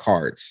credit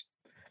cards.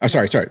 Oh,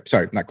 sorry,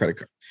 not credit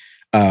card.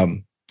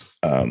 Man,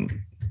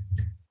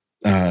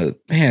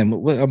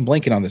 I'm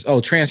blanking on this.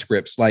 Oh,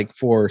 transcripts like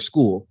for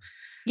school.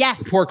 Yes.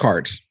 Report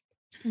cards.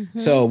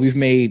 So we've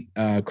made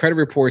credit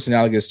reports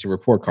analogous to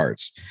report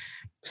cards.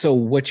 So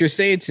what you're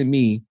saying to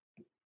me,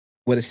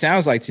 what it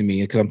sounds like to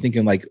me, because I'm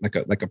thinking like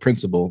a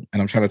principal,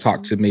 and I'm trying to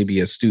talk to maybe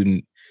a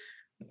student.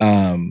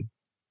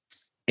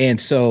 And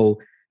so,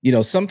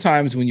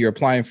 sometimes when you're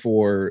applying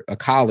for a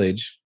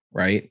college,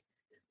 right,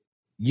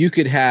 you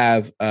could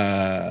have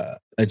a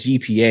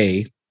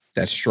GPA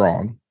that's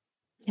strong.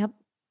 Yep.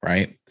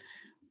 Right.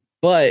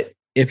 But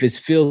if it's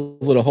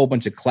filled with a whole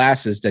bunch of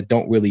classes that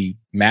don't really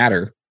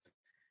matter,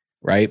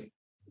 right?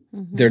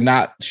 Mm-hmm. They're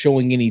not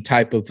showing any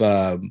type of,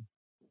 they're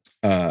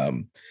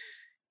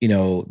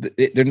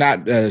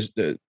not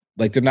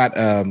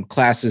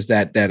classes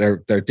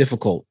that are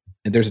difficult.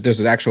 And there's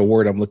an actual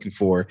word I'm looking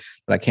for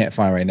that I can't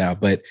find right now,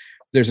 but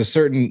there's a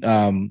certain,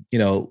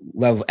 level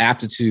of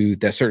aptitude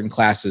that certain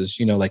classes,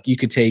 like you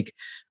could take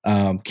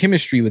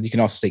chemistry, but you can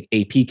also take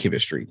AP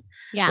chemistry,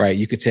 right?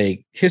 You could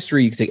take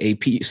history, you could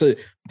take AP. So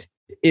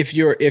if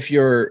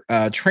your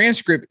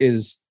transcript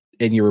is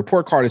and your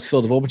report card is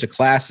filled with a whole bunch of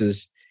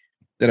classes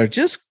that are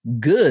just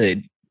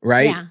good,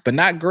 right? Yeah. But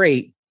not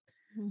great.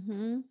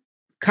 Mm-hmm.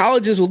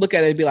 Colleges will look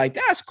at it and be like,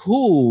 that's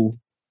cool.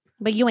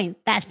 But you ain't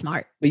that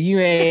smart. But you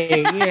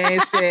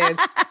ain't said.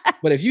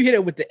 But if you hit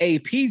it with the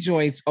AP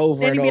joints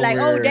over then and over, then you'd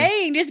be like, oh,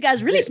 dang, this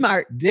guy's really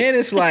smart. Then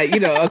it's like,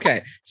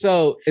 okay.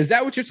 So is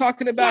that what you're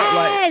talking about?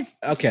 Yes.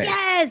 Like, okay.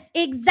 Yes,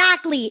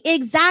 exactly.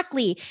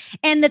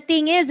 And the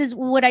thing is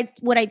what I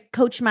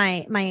coach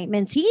my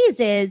mentees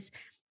is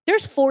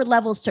there's 4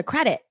 levels to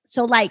credit.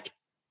 So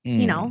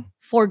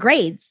 4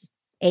 grades,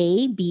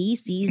 A, B,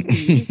 C's,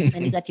 D's, and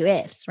then you got your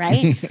F's,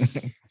 right?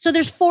 So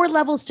there's 4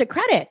 levels to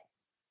credit.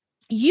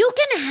 You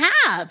can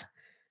have,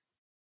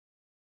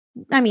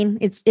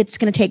 it's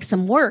going to take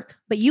some work,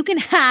 but you can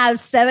have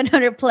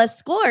 700 plus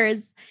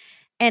scores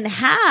and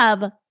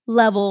have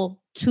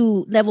level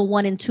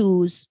 1 and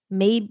 2s.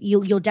 Maybe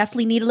you'll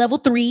definitely need a level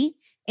 3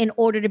 in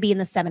order to be in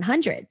the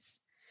 700s.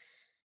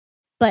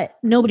 But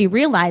nobody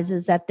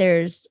realizes that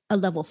there's a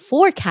level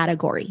 4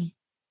 category.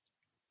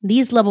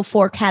 These level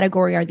 4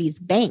 category are these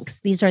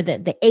banks. These are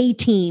the A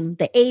team,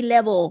 the A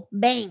level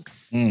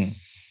banks.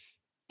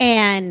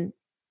 And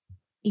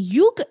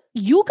you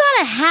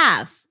gotta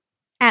have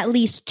at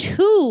least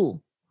 2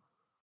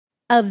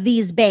 of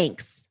these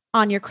banks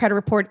on your credit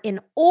report in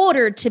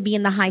order to be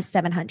in the high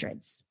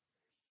 700s.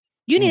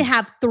 You need to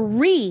have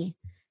 3,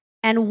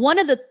 and one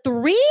of the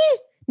 3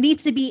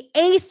 needs to be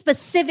a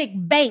specific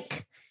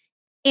bank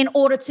in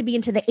order to be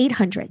into the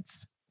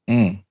 800s.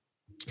 And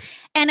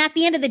at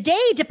the end of the day,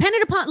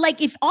 depending upon,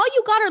 like, if all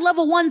you got are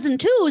level 1s and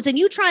 2s and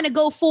you trying to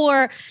go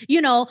for,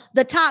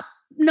 the top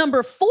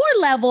number 4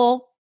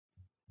 level,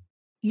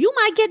 you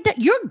might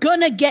you're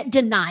gonna get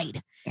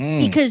denied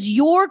because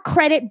your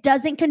credit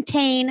doesn't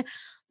contain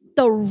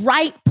the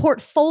right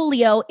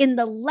portfolio. In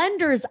the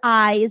lender's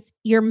eyes,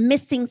 you're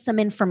missing some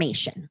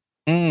information.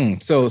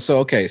 So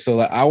okay. So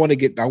I want to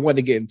get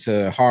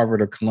into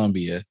Harvard or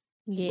Columbia,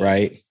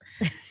 right?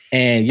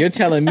 And you're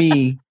telling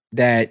me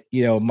that,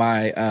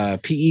 my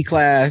PE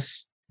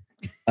class,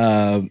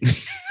 my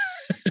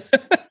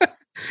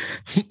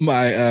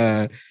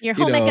your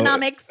home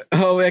economics,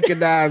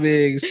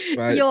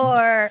 right?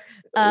 Your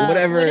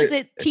whatever, what is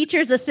it?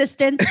 Teacher's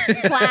assistant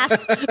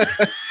class.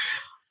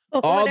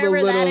 all the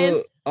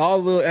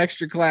little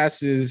extra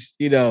classes,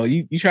 you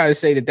try to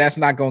say that's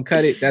not going to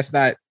cut it. That's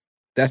not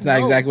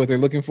exactly what they're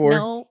looking for.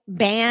 No,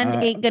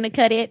 band ain't going to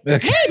cut it.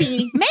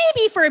 Maybe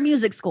for a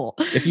music school.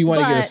 If you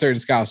want to get a certain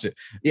scholarship.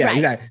 Yeah, right.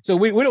 Exactly. So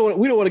we don't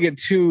want to get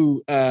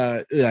too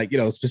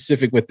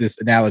specific with this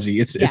analogy.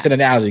 It's an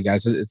analogy,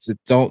 guys.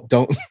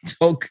 Don't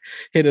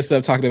hit us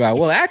up talking about,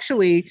 well,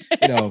 actually,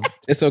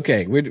 it's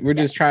okay. We're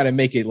just trying to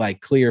make it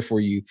like clear for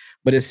you.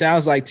 But it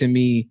sounds like to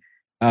me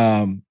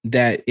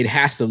that it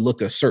has to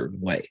look a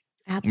certain way.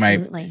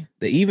 Absolutely.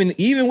 Right?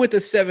 Even with the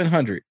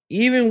 700,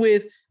 even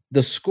with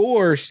the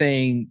score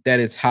saying that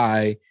it's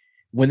high,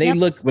 when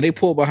they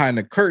pull behind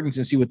the curtains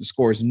and see what the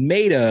score is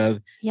made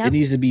of, it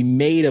needs to be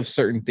made of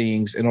certain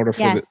things in order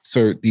for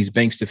these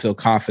banks to feel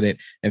confident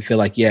and feel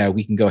like, yeah,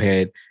 we can go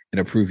ahead and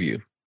approve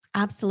you.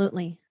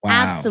 Absolutely. Wow.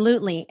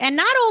 Absolutely. And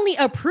not only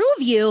approve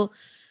you,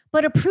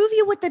 but approve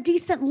you with a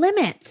decent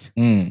limit.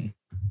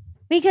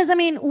 Because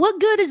what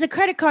good is a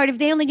credit card if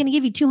they're only going to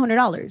give you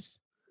 $200?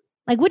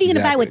 Like, what are you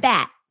going to buy with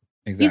that?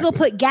 Exactly. You go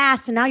put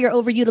gas and now you're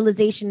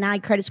overutilization. Now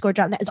your credit score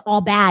dropped. It's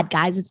all bad,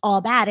 guys. It's all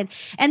bad.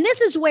 And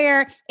this is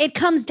where it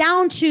comes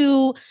down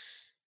to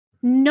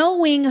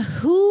knowing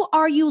who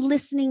are you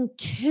listening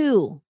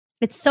to.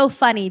 It's so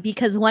funny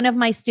because one of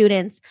my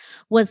students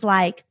was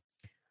like,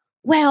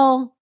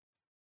 well,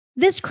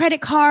 this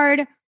credit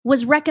card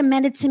was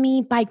recommended to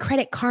me by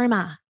Credit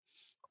Karma,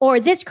 or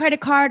this credit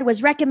card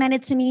was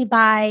recommended to me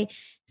by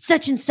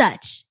such and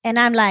such. And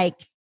I'm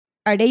like,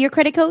 are they your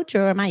credit coach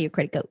or am I your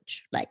credit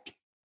coach? Like,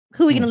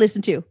 who are we going to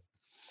listen to?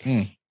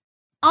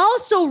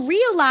 Also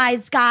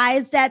realize,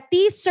 guys, that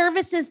these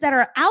services that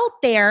are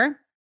out there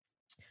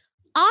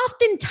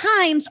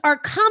oftentimes are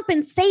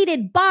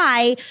compensated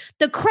by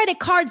the credit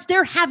cards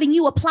they're having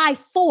you apply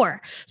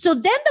for. So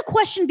then the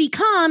question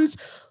becomes,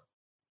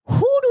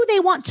 who do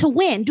they want to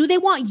win? Do they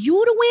want you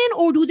to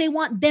win or do they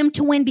want them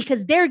to win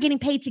because they're getting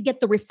paid to get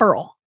the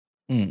referral?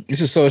 It's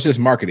just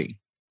marketing.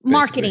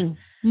 Marketing.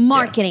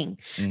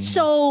 Yeah.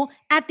 So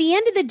at the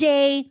end of the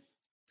day,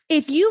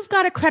 if you've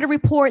got a credit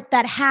report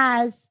that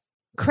has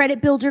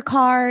credit builder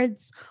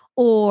cards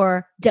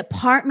or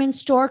department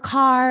store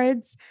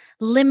cards,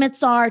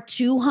 limits are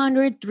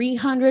 200,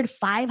 300,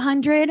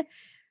 500,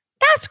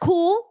 that's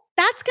cool.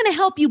 That's going to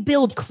help you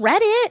build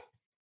credit.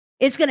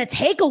 It's going to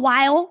take a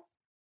while,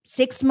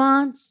 6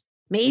 months,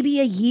 maybe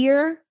a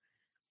year.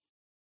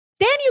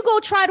 Then you go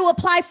try to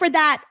apply for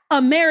that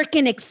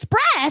American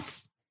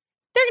Express.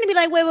 They're going to be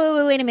like,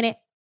 wait a minute.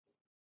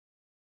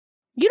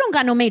 You don't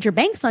got no major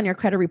banks on your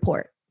credit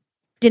report.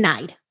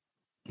 Denied.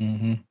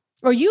 Mm-hmm.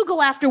 Or you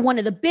go after one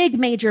of the big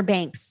major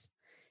banks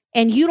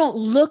and you don't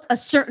look a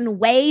certain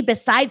way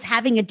besides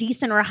having a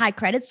decent or a high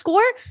credit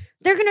score,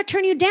 they're going to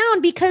turn you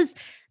down because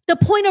the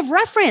point of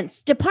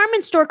reference,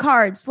 department store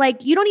cards,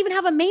 like you don't even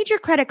have a major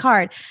credit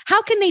card.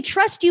 How can they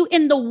trust you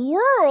in the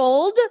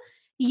world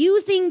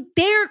using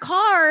their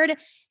card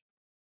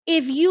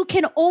if you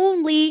can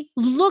only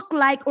look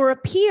like or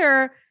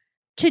appear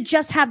to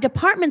just have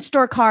department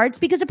store cards?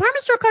 Because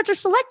department store cards are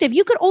selective.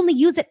 You could only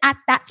use it at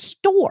that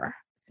store.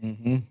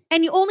 Mm-hmm.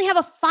 And you only have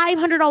a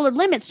 $500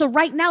 limit. So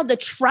right now, the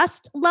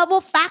trust level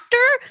factor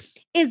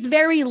is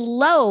very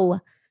low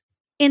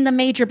in the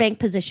major bank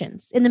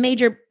positions, in the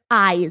major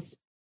eyes.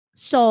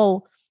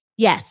 So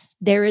yes,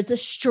 there is a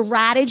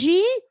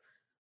strategy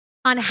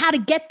on how to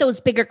get those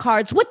bigger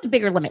cards with the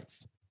bigger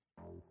limits.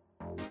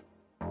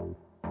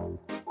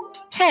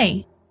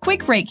 Hey,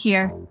 quick break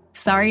here.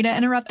 Sorry to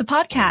interrupt the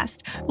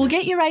podcast. We'll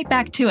get you right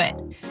back to it.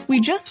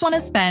 We just want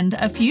to spend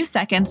a few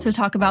seconds to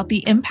talk about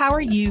the Empower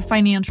You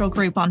Financial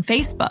Group on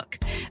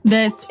Facebook.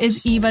 This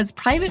is Eva's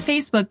private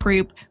Facebook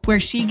group where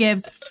she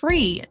gives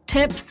free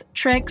tips,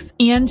 tricks,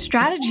 and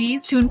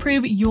strategies to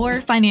improve your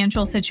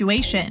financial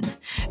situation.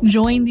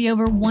 Join the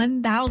over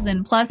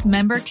 1,000 plus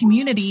member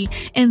community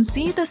and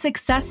see the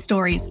success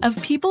stories of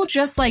people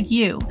just like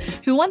you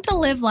who want to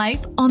live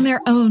life on their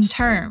own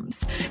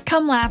terms.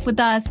 Come laugh with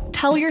us,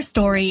 tell your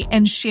story,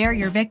 and share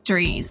your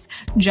victories.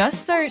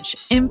 Just search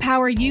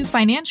Empower You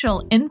Financial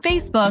in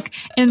Facebook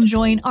and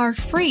join our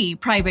free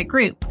private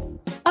group.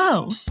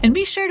 Oh, and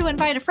be sure to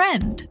invite a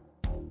friend.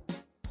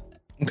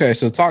 Okay,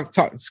 so talk.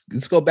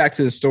 Let's go back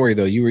to the story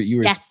though. You were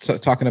Yes.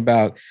 Talking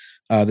about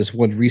this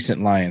one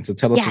recent lion. So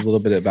tell us Yes. a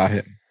little bit about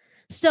him.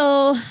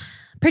 So,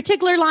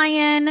 particular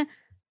lion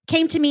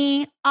came to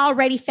me,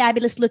 already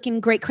fabulous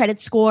looking, great credit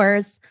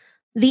scores.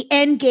 The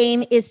end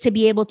game is to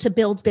be able to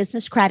build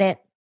business credit,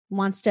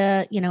 wants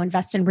to,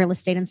 invest in real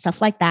estate and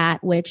stuff like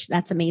that, which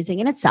that's amazing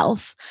in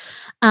itself.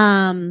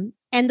 And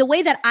the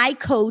way that I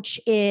coach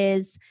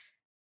is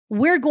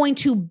we're going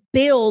to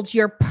build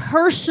your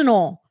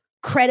personal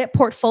credit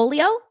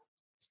portfolio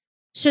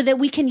so that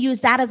we can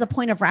use that as a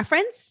point of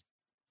reference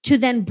to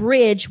then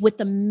bridge with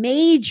the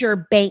major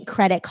bank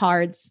credit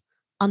cards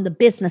on the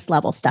business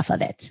level stuff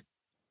of it.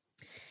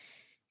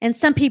 And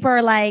some people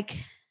are like,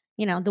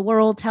 the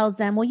world tells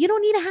them, well, you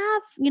don't need to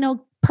have,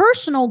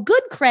 personal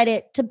good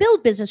credit to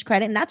build business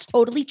credit. And that's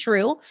totally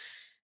true.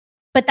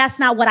 But that's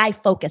not what I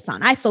focus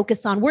on. I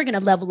focus on we're going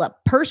to level up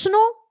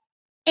personal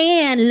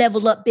and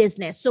level up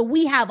business. So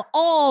we have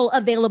all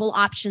available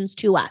options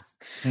to us.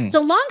 So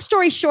long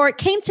story short,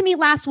 came to me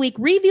last week,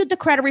 reviewed the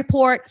credit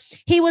report.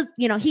 He was,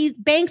 he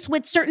banks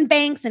with certain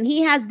banks and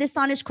he has this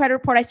on his credit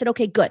report. I said,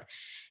 okay, good.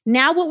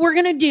 Now what we're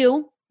going to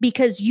do,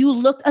 because you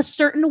look a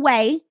certain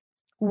way,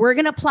 we're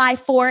going to apply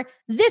for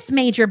this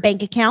major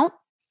bank account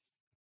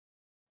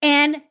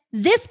and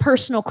this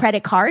personal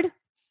credit card.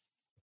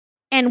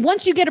 And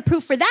once you get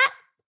approved for that,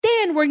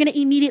 then we're going to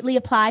immediately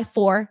apply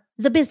for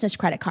the business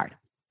credit card.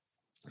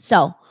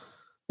 So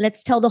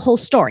let's tell the whole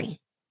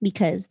story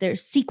because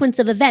there's sequence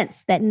of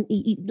events that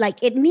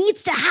it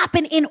needs to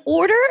happen in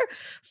order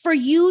for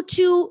you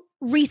to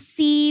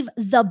receive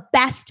the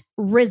best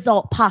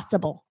result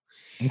possible.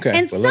 Okay.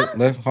 And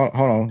let's hold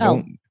on.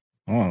 Oh.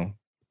 Hold on.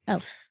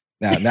 Oh.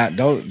 Now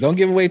don't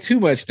give away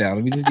too much now.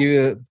 Let me just give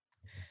you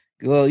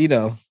a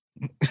little,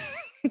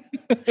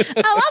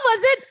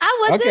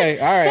 I wasn't. Okay.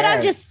 All right. But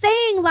I'm just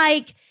saying,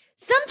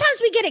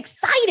 sometimes we get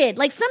excited.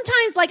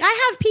 Sometimes,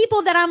 I have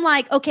people that I'm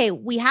like, okay,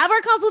 we have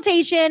our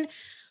consultation.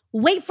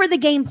 Wait for the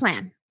game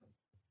plan.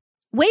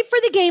 Wait for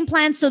the game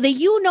plan so that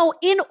you know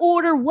in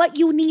order what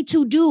you need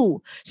to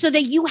do so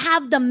that you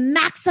have the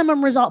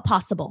maximum result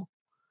possible.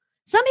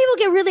 Some people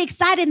get really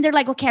excited and they're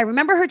like, okay, I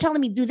remember her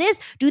telling me do this,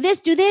 do this,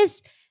 do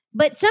this.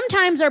 But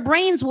sometimes our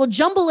brains will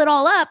jumble it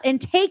all up and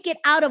take it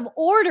out of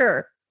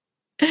order.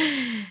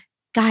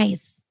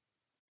 Guys,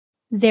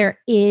 there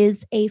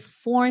is a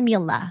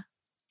formula,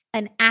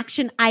 an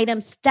action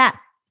item step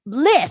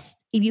list.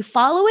 If you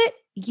follow it,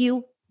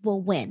 you will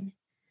win.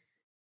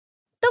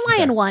 The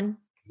lion won.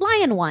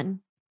 Lion won.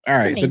 All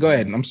right. So go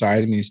ahead. I'm sorry. I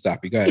didn't mean to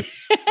stop you. Go ahead.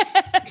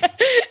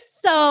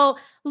 So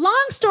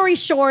long story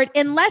short,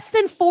 in less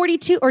than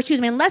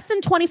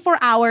 24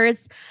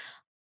 hours,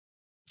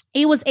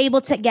 he was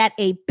able to get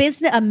a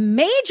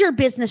major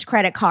business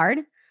credit card,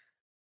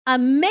 a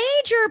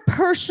major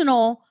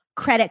personal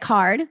credit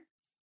card,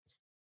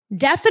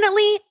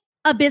 definitely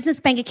a business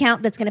bank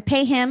account that's going to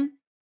pay him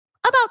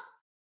about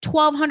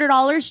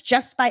 $1,200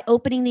 just by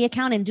opening the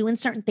account and doing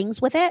certain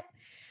things with it.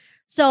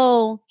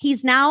 So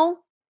he's now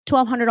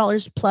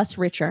 $1,200 plus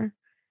richer.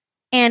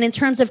 And in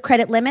terms of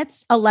credit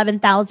limits,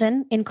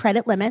 $11,000 in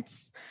credit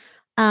limits.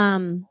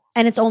 And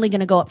it's only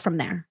going to go up from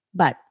there.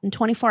 But in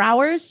 24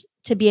 hours,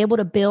 to be able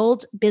to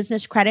build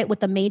business credit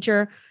with a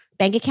major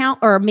bank account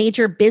or a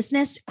major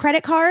business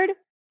credit card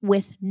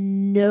with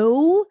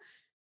no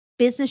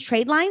business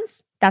trade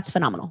lines, that's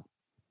phenomenal.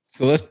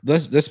 So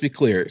let's be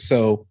clear.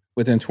 So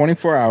within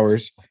 24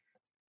 hours,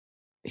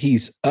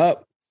 he's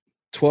up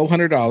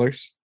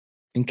 $1,200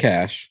 in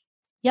cash.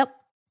 Yep.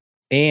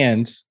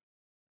 And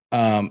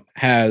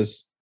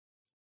has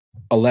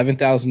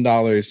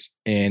 $11,000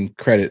 in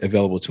credit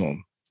available to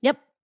him. Yep.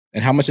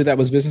 And how much of that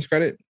was business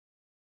credit?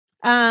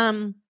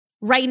 Right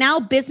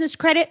now, business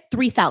credit,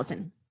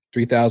 $3,000.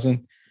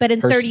 $3,000. But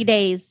in 30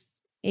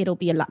 days, it'll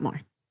be a lot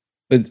more.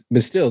 But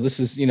still, this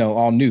is,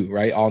 all new,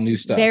 right? All new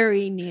stuff.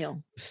 Very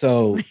new.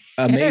 So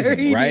amazing,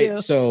 Very right? new.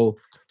 So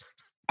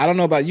I don't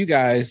know about you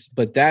guys,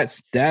 but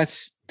that's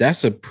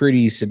a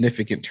pretty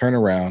significant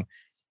turnaround.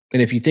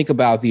 And if you think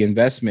about the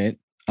investment,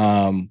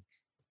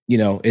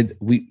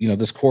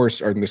 this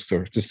course or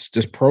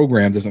this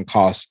program doesn't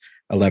cost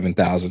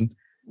 $11,000.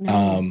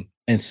 No.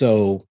 And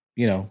so,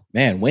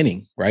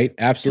 winning, right?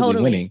 Absolutely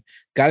totally. Winning.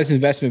 Got his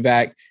investment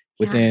back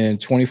within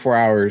 24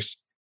 hours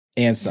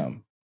and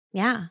some.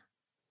 Yeah.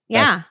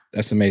 Yeah.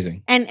 That's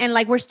amazing. And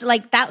like, we're still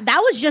like that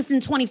was just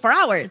in 24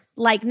 hours.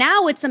 Like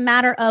now it's a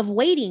matter of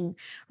waiting,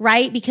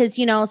 right? Because,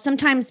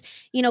 sometimes,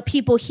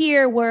 people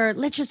here were,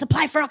 let's just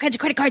apply for all kinds of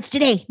credit cards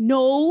today.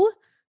 No,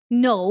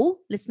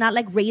 let's not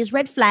like raise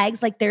red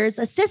flags. Like there's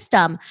a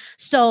system.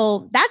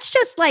 So that's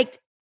just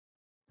like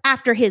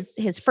after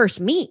his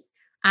first meet,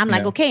 I'm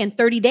like, okay, in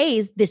 30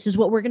 days, this is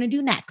what we're going to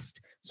do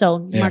next. So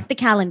mark the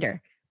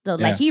calendar. So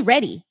like he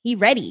ready.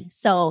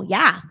 So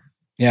yeah.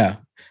 Yeah.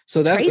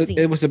 So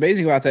it was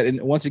amazing about that.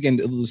 And once again,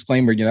 the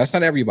disclaimer, that's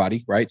not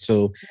everybody, right?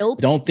 So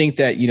don't think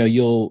that,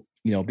 you'll,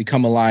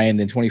 become a lion,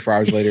 then 24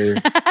 hours later,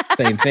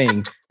 same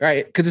thing,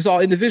 right? Because it's all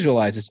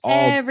individualized. It's all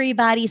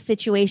everybody's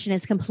situation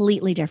is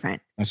completely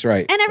different. That's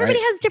right. And everybody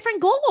has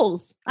different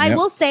goals. Yep. I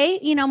will say,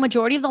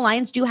 majority of the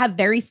lions do have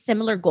very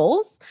similar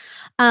goals,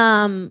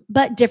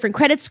 but different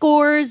credit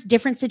scores,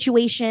 different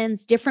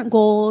situations, different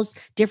goals,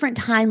 different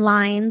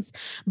timelines.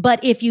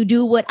 But if you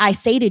do what I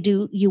say to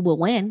do, you will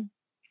win.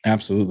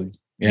 Absolutely.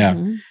 Yeah.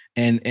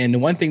 Mm-hmm. And the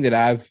one thing that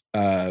I've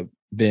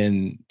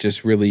been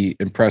just really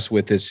impressed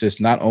with is just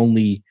not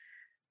only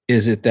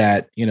is it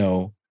that,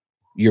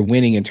 you're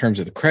winning in terms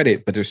of the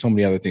credit, but there's so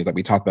many other things like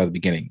we talked about at the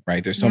beginning,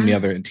 right? There's so many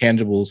other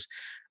intangibles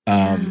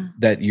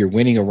that you're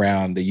winning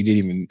around that you didn't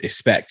even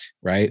expect,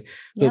 right?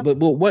 Yep.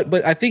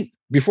 But I think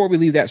before we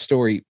leave that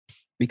story,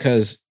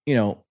 because,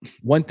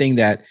 one thing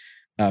that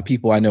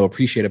people I know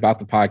appreciate about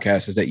the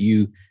podcast is that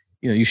you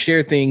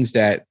share things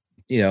that,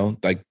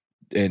 like,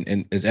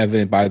 and is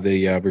evident by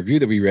the review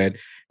that we read,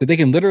 that they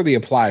can literally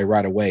apply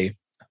right away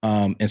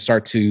and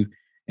start to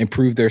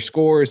improve their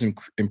scores and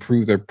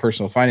improve their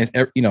personal finance.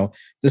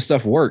 This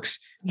stuff works.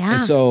 Yeah.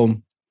 And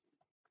so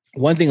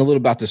one thing a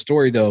little about the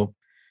story though,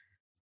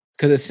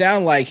 because it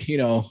sounded like,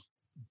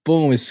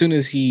 boom, as soon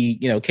as he,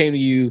 came to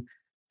you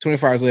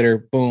 24 hours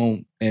later,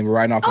 boom, and we're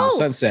riding off in the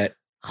sunset.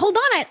 Hold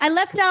on. I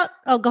left out.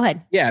 Oh, go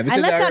ahead. Yeah. I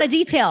left out a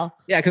detail.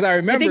 Yeah. Because I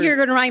remember. I think you're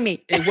going to remind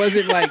me. It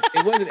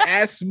wasn't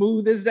as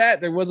smooth as that.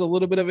 There was a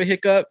little bit of a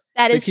hiccup.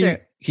 That is true.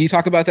 Can you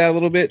talk about that a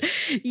little bit?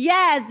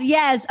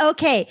 Yes.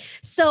 Okay.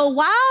 So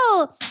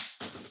while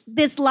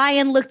this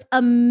lion looked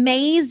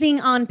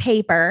amazing on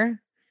paper,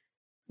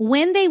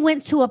 when they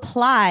went to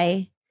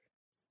apply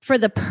for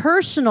the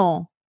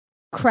personal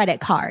credit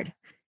card,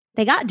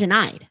 they got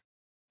denied.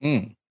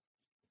 And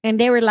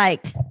they were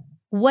like,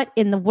 what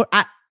in the world?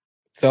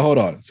 So hold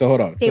on.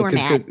 They were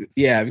mad.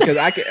 Yeah, because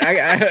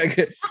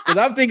because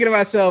I'm thinking to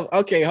myself,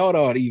 okay, hold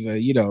on, Eva.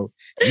 You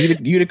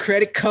the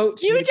credit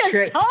coach. You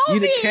just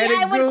told me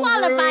I was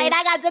qualified.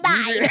 I got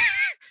denied.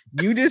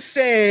 You just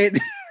said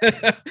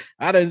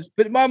I done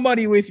spent my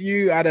money with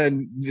you. I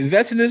done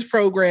invested in this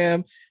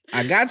program.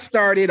 I got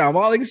started. I'm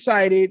all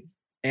excited,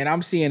 and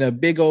I'm seeing a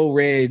big old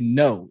red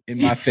no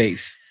in my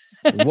face.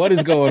 What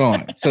is going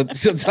on? So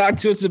talk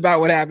to us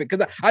about what happened,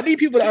 because I need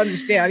people to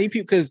understand. I need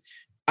people because.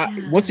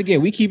 Once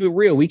again, we keep it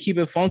real. We keep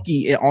it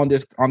funky on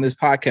this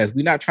podcast.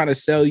 We're not trying to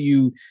sell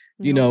you,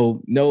 no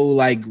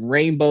like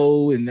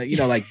rainbow and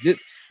like this.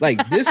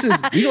 Like this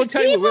is we gonna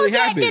tell you what really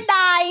happens. People get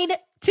denied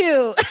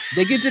too.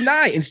 They get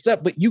denied and stuff,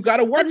 but you got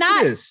to work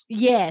for this.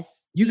 Yes,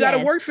 you got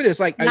to work for this.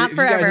 Like not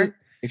forever.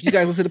 If you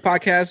guys listened to the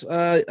podcast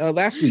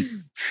last week,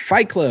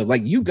 Fight Club,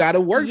 like you got to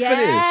work for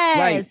this.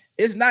 Like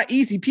it's not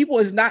easy. People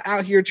is not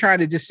out here trying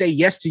to just say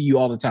yes to you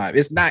all the time.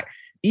 It's not.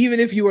 Even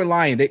if you are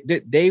lying,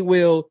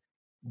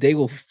 they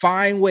will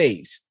find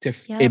ways to,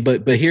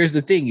 but here's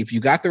the thing. If you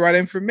got the right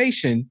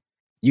information,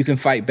 you can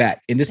fight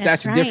back. And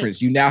that's the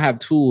difference. You now have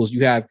tools,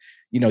 you have,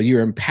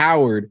 you're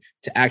empowered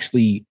to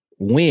actually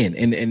win.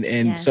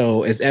 And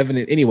so as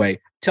evident, anyway,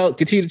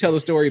 continue to tell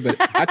the story, but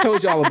I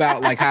told y'all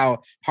about like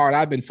how hard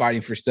I've been fighting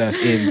for stuff.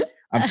 And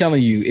I'm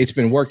telling you, it's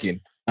been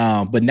working.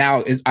 But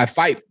now I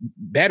fight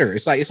better.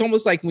 It's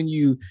almost like when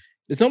you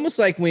now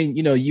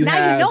you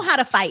know how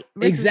to fight.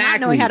 Exactly. Not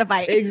knowing how to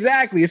fight.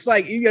 Exactly. It's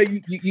like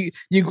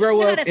you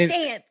grow up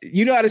and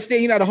you know how to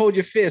stand. You know how to hold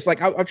your fist.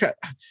 Like I'm trying.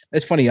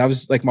 It's funny. I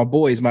was like my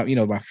boys, my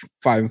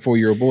 5 and 4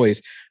 year old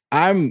boys.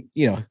 I'm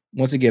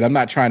once again, I'm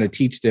not trying to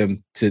teach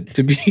them to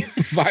be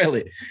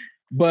violent,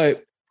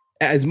 but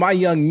as my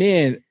young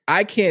men,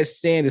 I can't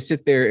stand to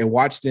sit there and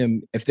watch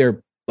them if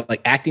they're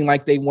like acting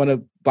like they want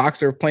to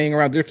box or playing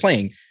around. They're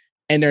playing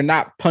and they're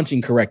not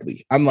punching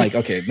correctly. I'm like,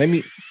 okay, let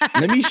me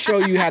show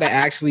you how to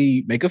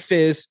actually make a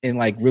fist and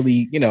like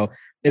really,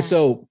 and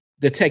so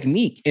the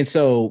technique. And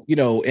so,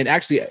 and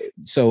actually,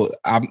 so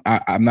I'm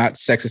not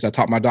sexist. I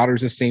taught my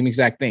daughters the same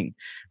exact thing,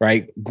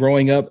 right?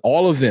 Growing up,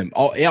 all of them,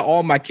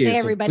 all my kids.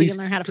 Everybody so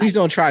can learn how to please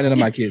don't try none of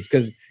my kids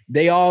because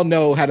they all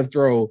know how to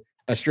throw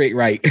a straight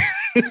right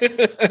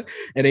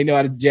and they know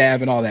how to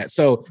jab and all that.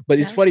 So, but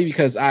it's funny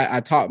because I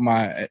taught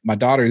my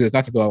daughters,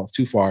 not to go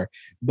too far,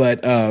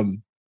 but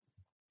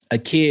a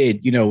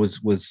kid,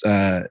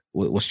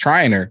 was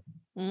trying her,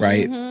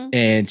 right? Mm-hmm.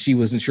 And she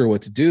wasn't sure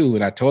what to do.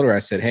 And I told her, I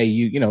said, hey,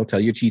 you tell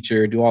your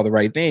teacher, do all the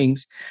right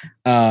things.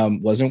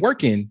 Wasn't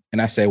working.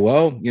 And I said,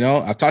 well,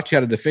 I've taught you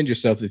how to defend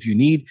yourself. If you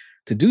need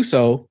to do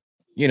so,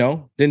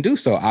 then do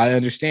so. I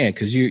understand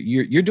because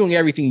you're doing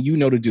everything you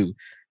know to do,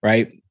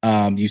 right?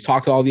 You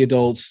talked to all the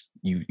adults,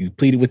 you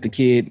pleaded with the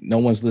kid, no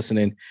one's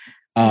listening.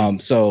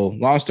 So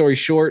long story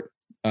short,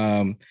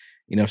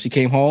 she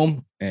came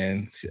home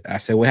and I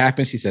said, what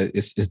happened? She said,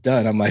 it's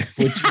done. I'm like,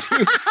 what'd you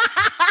do?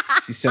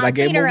 She said, I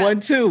gave him a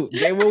 1-2.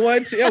 Gave him a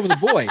 1-2. It was a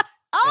boy.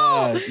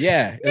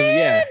 Yeah,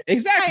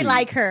 exactly. I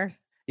like her.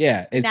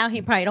 Yeah. Now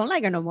he probably don't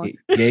like her no more.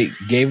 Gave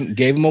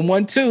him a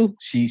 1-2.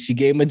 She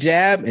gave him a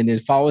jab and then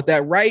followed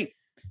that right.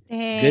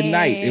 Dang. Good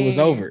night. It was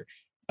over.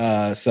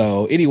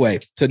 So anyway,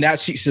 so now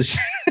she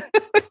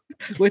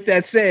with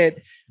that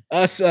said,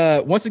 us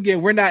once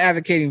again, we're not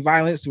advocating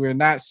violence. We're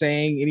not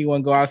saying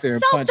anyone go out there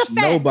and punch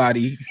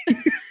nobody.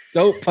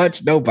 Don't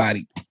punch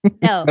nobody.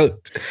 No.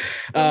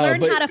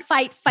 Learn how to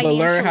fight financially.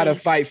 But learn how to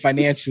fight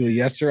financially.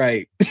 That's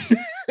right.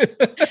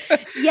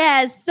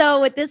 Yes.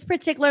 So with this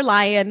particular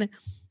lion,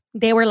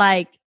 they were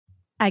like,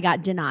 I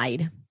got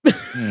denied. This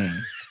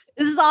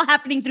is all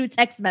happening through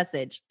text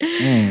message.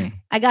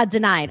 I got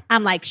denied.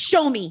 I'm like,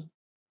 show me.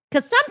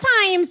 Because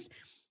sometimes,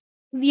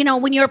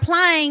 when you're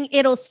applying,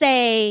 it'll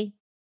say,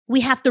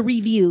 we have to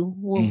review.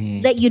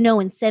 We'll let you know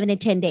in 7 to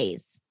 10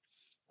 days.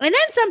 And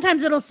then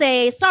sometimes it'll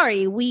say,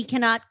 sorry, we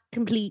cannot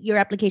complete your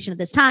application at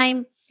this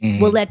time.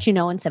 We'll let you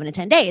know in 7 to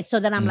 10 days. So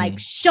then I'm like,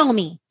 show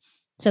me.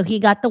 So he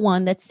got the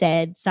one that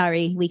said,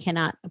 sorry, we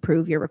cannot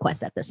approve your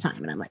request at this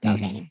time. And I'm like,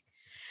 okay.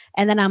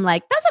 And then I'm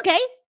like, that's okay.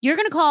 You're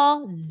going to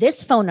call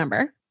this phone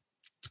number.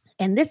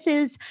 And this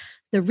is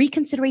the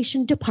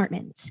reconsideration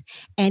department.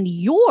 And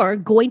you're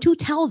going to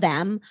tell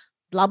them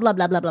blah, blah,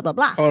 blah, blah, blah, blah,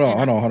 blah. Hold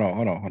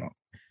on.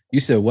 You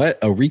said what?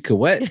 A Rika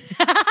what?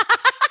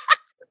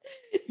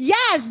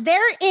 Yes,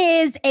 there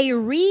is a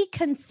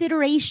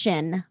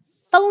reconsideration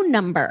phone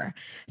number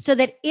so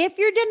that if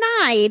you're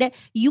denied,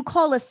 you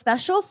call a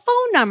special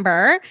phone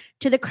number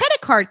to the credit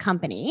card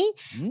company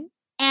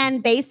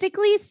and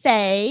basically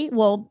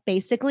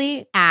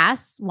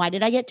ask, why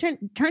did I get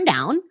turned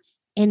down?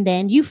 And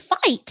then you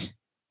fight.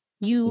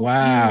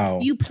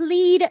 You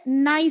plead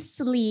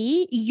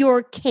nicely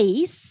your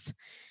case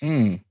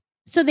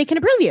so they can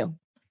approve you.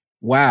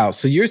 Wow.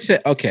 So you're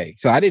saying, okay,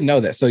 so I didn't know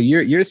that. So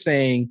you're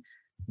saying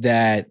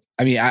that,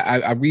 I mean,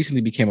 I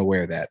recently became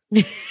aware of that,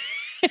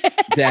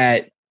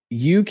 that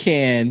you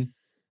can,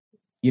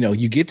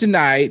 you get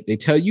denied, they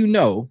tell you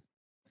no.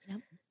 Yep.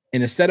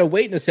 And instead of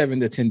waiting the 7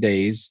 to 10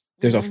 days,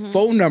 there's a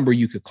phone number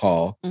you could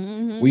call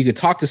where you could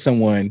talk to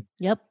someone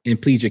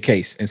and plead your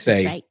case and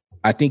say, right.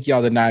 I think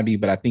y'all denied me,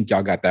 but I think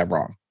y'all got that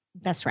wrong.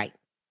 That's right.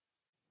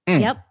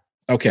 Yep.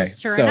 Okay.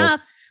 Sure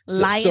enough,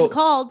 lion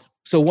called.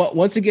 So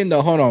once again,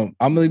 though, hold on.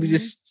 I'm going to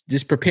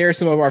just prepare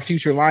some of our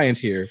future lions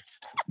here.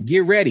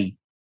 Get ready.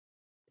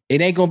 It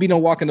ain't going to be no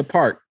walk in the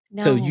park.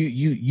 No. So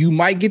you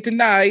might get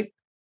denied.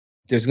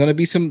 There's going to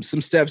be some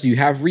steps. You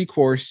have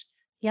recourse.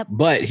 Yep.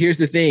 But here's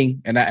the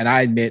thing, and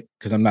I admit,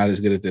 because I'm not as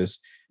good at this,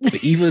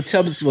 but Eva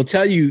will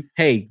tell you,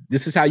 hey,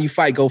 this is how you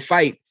fight. Go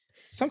fight.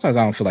 Sometimes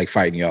I don't feel like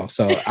fighting, y'all.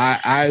 So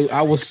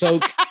I will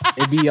soak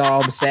and be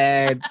all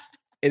sad.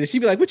 And then she'd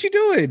be like, what you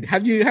doing?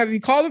 Have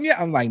you called him yet?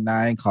 I'm like, nah,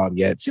 I ain't called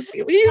yet. She's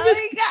like,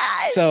 my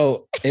God.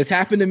 So it's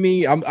happened to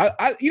me. I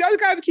just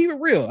got to keep it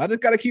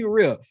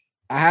real.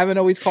 I haven't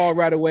always called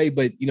right away,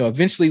 but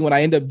eventually when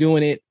I end up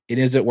doing it, it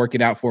ends up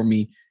working out for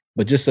me.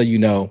 But just so you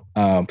know,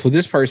 for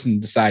this person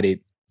decided,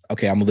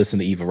 okay, I'm gonna listen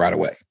to Eva right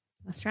away.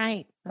 That's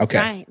right. That's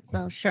right.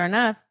 So sure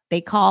enough,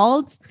 they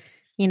called,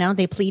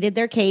 they pleaded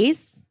their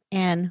case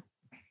and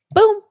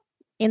boom,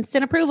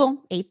 instant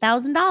approval,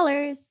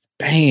 $8,000.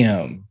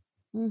 Bam.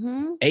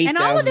 $8,000. And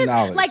all of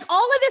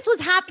this was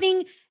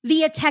happening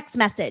via text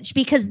message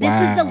because this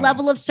is the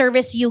level of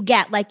service you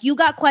get. Like you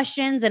got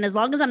questions, and as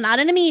long as I'm not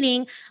in a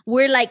meeting,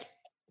 we're like,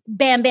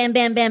 bam, bam,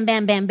 bam, bam,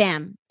 bam, bam,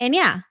 bam. And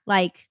yep.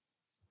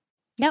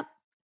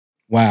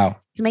 Wow.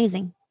 It's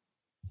amazing.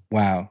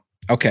 Wow.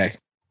 Okay.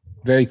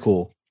 Very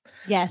cool.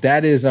 Yes.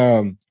 That is,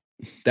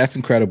 that's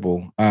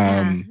incredible.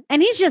 And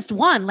he's just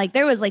one. Like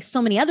there was like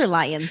so many other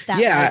lions. That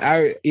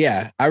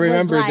I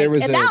remember there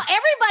was now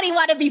everybody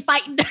want to be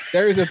fighting.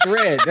 There was a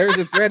thread.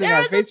 In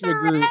our Facebook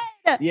group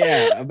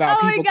Yeah, about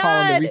Oh my people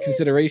calling the God.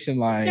 reconsideration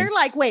line. They're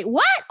like, wait,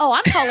 what? Oh,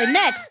 I'm calling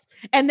next.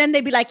 And then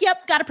they'd be like,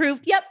 yep, got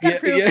approved. Yep, got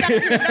approved. Yeah. Got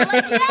approved. I'm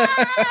like,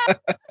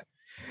 yeah.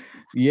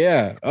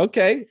 Yeah.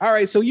 Okay. All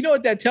right. So you know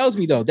what that tells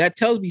me though? That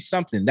tells me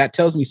something.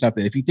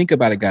 If you think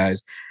about it,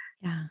 guys,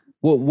 Yeah.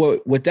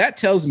 what that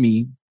tells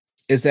me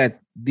is that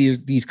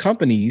these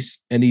companies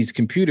and these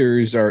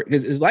computers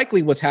is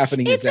likely what's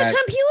happening It's is that a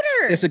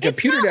computer. it's a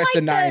computer not that's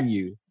like denying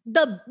you.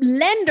 The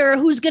lender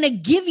who's going to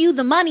give you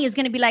the money is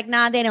going to be like,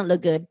 nah, they don't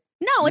look good.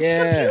 No, it's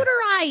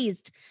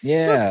computerized.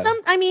 Yeah. So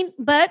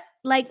but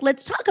like,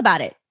 let's talk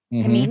about it.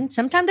 Mhm. I mean,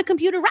 sometimes the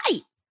computer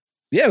right.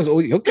 Yeah.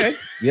 Okay.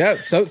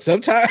 Yeah. So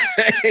sometimes,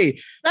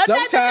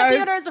 Sometimes the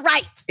computer's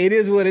right. it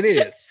is what it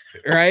is,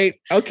 right?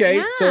 Okay.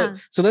 Yeah.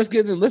 So let's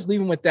leave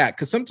them with that,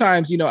 because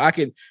sometimes I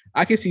can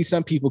see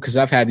some people, because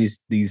I've had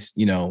these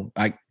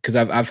because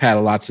I've had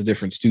lots of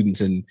different students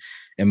in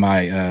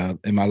my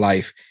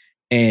life,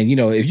 and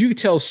if you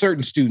tell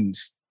certain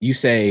students, you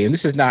say, and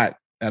this is not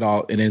at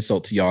all an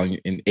insult to y'all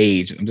in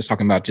age. I'm just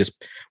talking about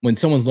just when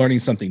someone's learning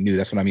something new.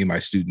 That's what I mean by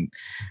student.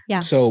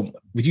 Yeah. So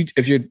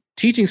if you're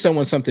teaching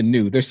someone something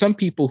new, there's some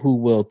people who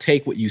will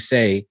take what you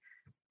say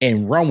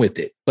and run with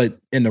it, but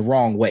in the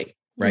wrong way.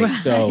 Right.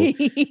 So,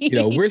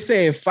 we're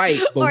saying fight,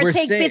 but or we're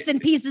take saying bits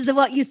and pieces of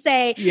what you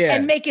say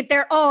and make it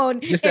their own.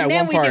 Just and that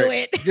then one part, we do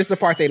it. just the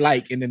part they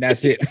like, and then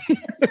that's it.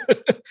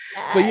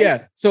 But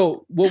yeah,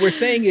 so what we're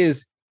saying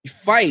is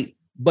fight,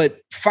 but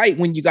fight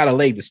when you got a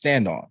leg to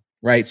stand on.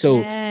 Right. So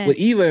what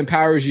Eva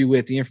empowers you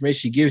with, the information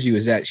she gives you,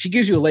 is that she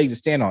gives you a leg to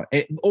stand on,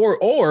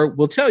 or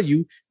will tell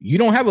you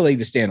don't have a leg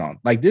to stand on.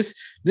 Like this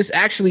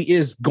actually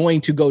is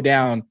going to go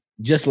down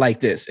just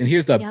like this. And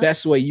here's the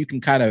best way you can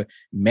kind of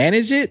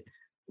manage it.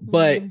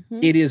 But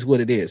it is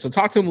what it is. So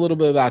talk to them a little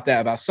bit about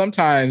that, about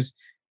sometimes,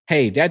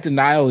 hey, that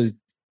denial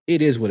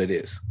it is what it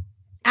is.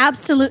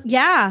 Absolutely.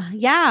 Yeah.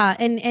 Yeah.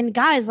 And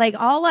guys, like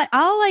all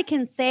I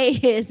can say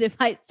is, if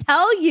I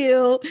tell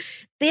you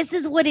this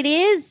is what it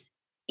is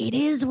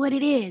what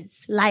it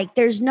is. Like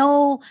there's a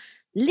little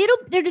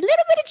bit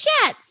of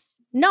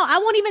chance. No, I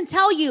won't even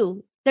tell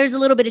you there's a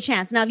little bit of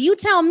chance. Now, if you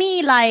tell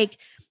me like,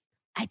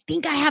 I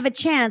think I have a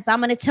chance, I'm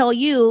going to tell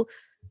you,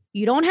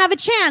 you don't have a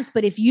chance,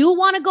 but if you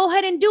want to go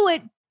ahead and do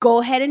it, go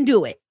ahead and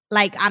do it.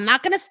 Like, I'm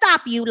not going to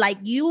stop you. Like,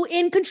 you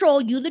in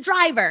control, you the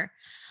driver.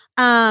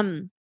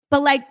 But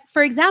like,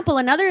 for example,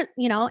 another,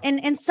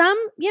 and some,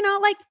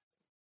 like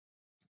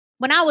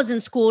when I was in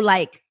school,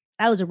 like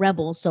I was a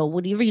rebel. So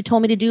whatever you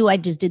told me to do, I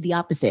just did the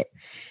opposite.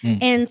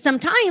 And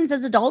sometimes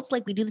as adults,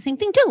 like we do the same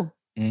thing too.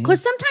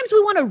 Because sometimes we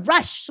want to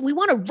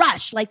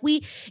rush. Like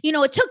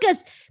it took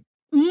us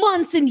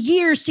months and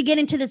years to get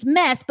into this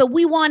mess, but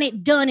we want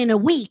it done in a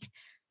week.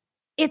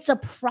 It's a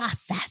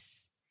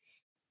process.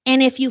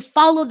 And if you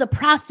follow the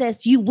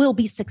process, you will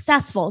be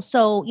successful.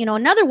 So,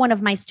 another one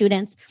of my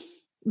students,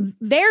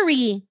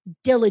 very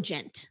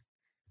diligent.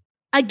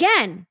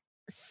 Again,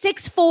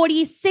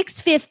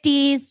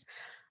 640s,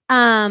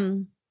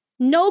 650s,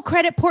 no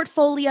credit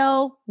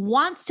portfolio,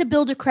 wants to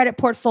build a credit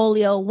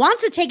portfolio,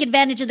 wants to take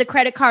advantage of the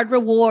credit card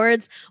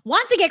rewards,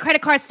 wants to get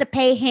credit cards to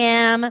pay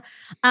him,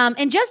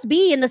 and just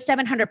be in the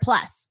 700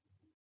 plus.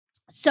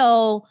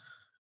 So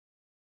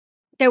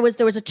there was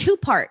a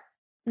two-part.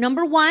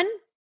 Number one,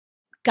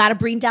 got to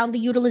bring down the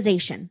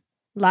utilization.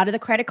 A lot of the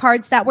credit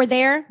cards that were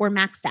there were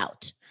maxed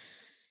out.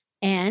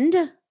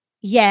 And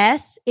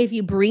yes, if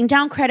you bring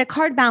down credit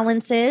card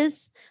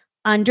balances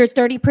under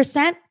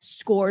 30%,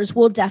 scores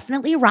will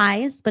definitely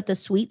rise. But the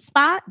sweet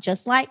spot,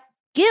 just like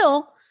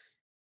Gil,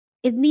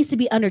 it needs to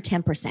be under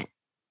 10%.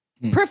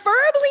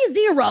 Preferably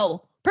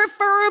zero.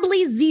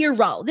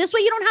 This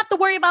way you don't have to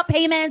worry about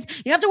payments.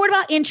 You don't have to worry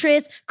about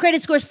interest.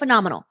 Credit score is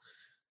phenomenal.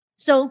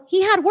 So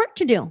he had work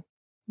to do,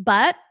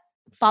 but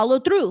follow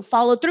through.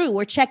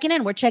 We're checking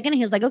in.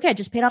 He was like, okay, I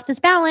just paid off this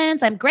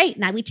balance. I'm great.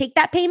 Now we take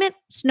that payment,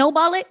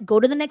 snowball it,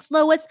 go to the next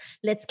lowest.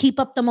 Let's keep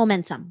up the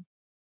momentum.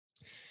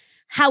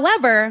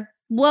 However,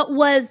 what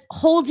was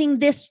holding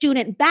this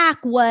student back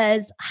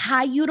was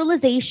high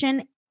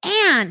utilization,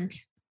 and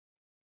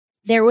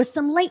there was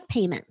some late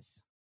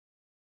payments.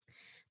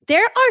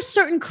 There are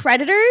certain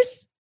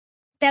creditors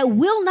that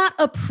will not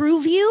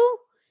approve you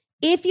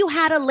if you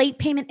had a late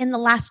payment in the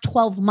last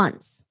 12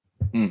 months.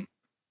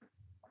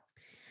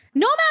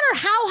 No matter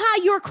how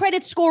high your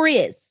credit score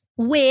is,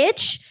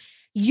 which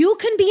you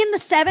can be in the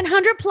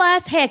 700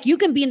 plus, heck, you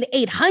can be in the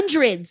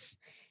 800s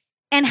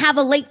and have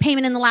a late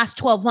payment in the last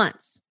 12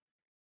 months.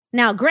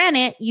 Now,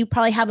 granted, you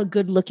probably have a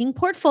good looking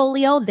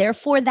portfolio.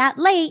 Therefore, that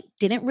late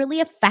didn't really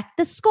affect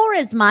the score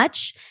as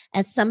much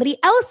as somebody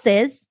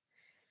else's.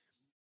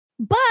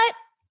 But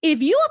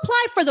if you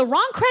apply for the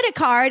wrong credit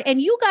card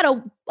and you got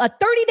a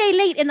 30-day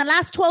late in the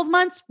last 12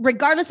 months,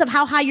 regardless of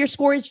how high your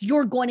score is,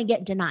 you're going to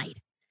get denied.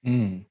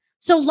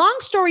 So long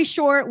story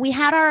short, we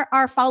had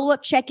our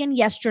follow-up check-in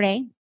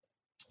yesterday.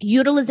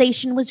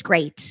 Utilization was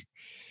great.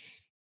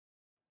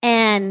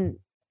 And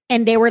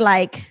they were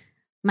like,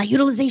 my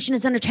utilization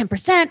is under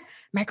 10%.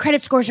 My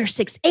credit scores are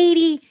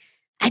 680.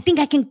 I think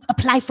I can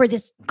apply for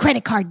this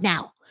credit card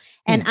now.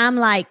 And I'm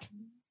like,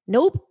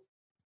 nope.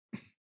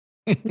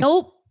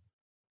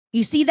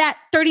 You see that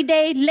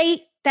 30-day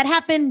late that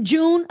happened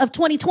June of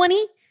 2020?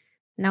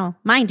 Now,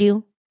 mind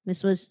you,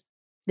 this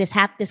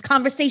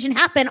conversation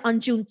happened on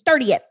June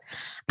 30th.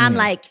 I'm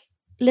like,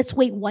 let's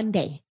wait one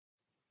day.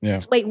 Yeah.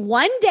 Let's wait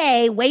one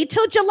day, wait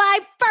till July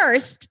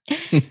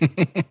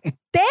 1st.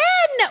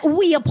 Then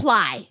we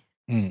apply.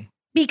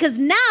 Because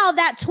now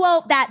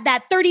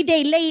that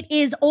 30-day late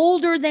is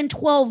older than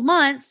 12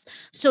 months.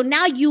 So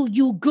now you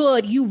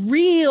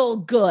real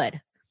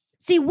good.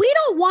 See, we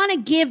don't want to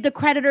give the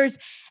creditors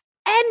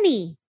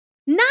any,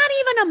 not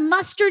even a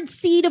mustard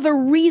seed of a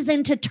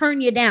reason to turn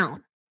you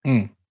down.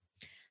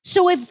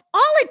 So if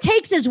all it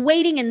takes is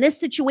waiting in this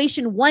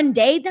situation one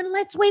day, then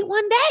let's wait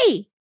one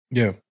day.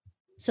 Yeah.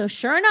 So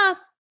sure enough,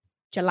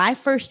 July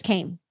 1st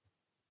came.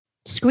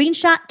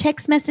 Screenshot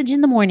text message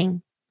in the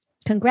morning.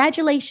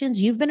 Congratulations,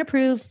 you've been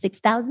approved,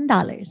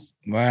 $6,000.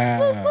 Wow.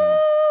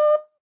 Woo-hoo!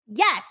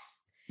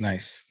 Yes.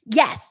 Nice.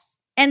 Yes.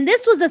 And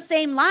this was the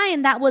same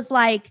line that was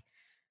like,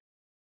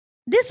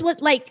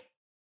 I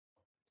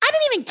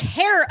didn't even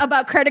care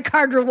about credit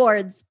card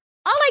rewards.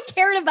 All I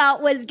cared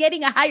about was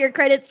getting a higher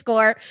credit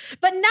score.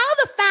 But now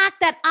the fact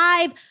that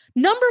I've,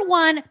 number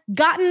one,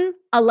 gotten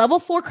a level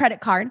 4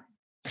 credit card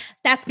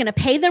that's going to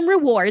pay them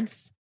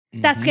rewards,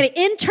 that's going to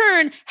in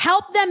turn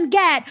help them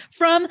get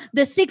from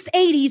the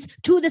 680s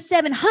to the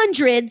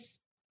 700s,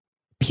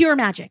 pure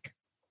magic.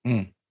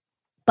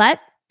 But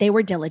they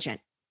were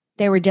diligent.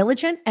 They were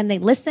diligent and they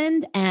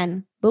listened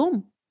and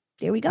boom,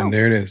 there we go. And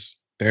there it is.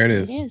 There it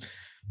is.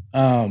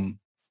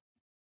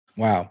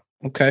 Wow.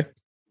 Okay.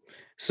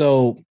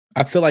 So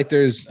I feel like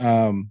there's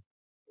one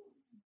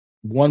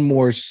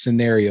more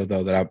scenario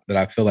though that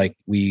I feel like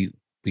we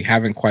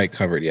haven't quite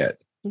covered yet.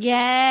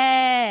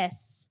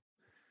 Yes.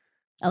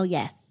 Oh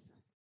yes.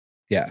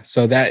 Yeah.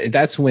 So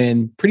that's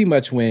pretty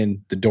much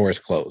when the door is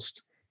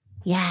closed.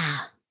 Yeah.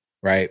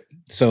 Right.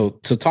 So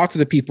talk to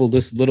the people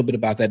just a little bit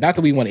about that. Not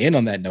that we want to end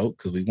on that note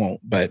because we won't,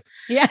 but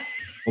yeah,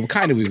 well,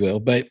 kind of we will.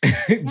 But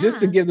just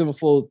to give them a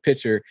full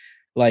picture,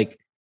 like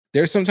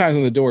there's sometimes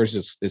when the door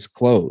is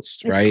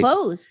closed, right? It's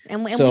closed,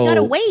 and we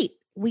gotta wait.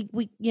 We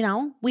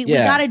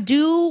gotta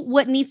do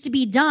what needs to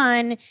be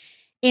done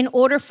in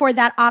order for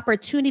that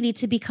opportunity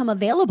to become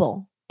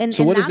available. And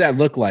so, what does that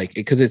look like?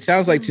 Because it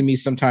sounds like to me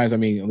sometimes. I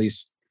mean, at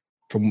least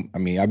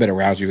I better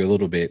rouse you a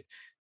little bit.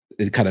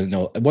 It kind of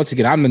know. Once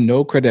again, I'm a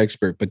no credit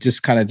expert, but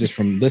just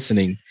from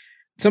listening,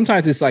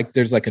 sometimes it's like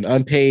there's like an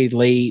unpaid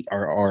late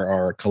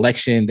or a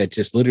collection that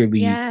just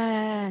literally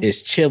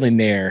is chilling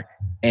there,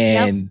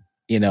 and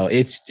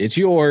it's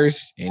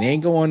yours. It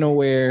ain't going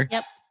nowhere.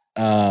 Yep.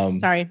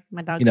 Sorry,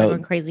 my dogs are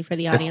going crazy for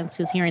the audience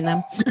who's hearing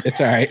them. It's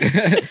all right.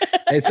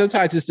 And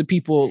sometimes it's the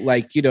people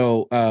like,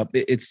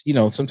 it's,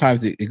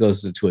 sometimes it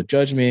goes into a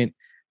judgment.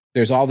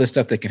 There's all this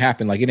stuff that can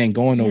happen. Like it ain't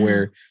going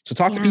nowhere. So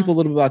talk to people a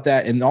little bit about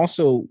that. And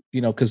also,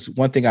 because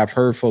one thing I've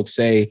heard folks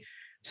say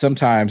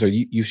sometimes, or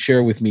you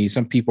share with me,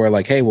 some people are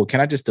like, hey, well, can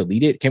I just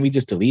delete it? Can we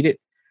just delete it?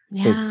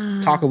 Yeah.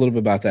 So talk a little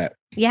bit about that.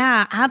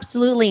 Yeah,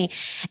 absolutely.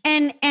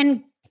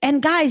 And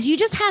guys, you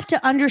just have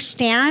to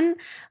understand,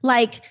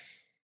 like,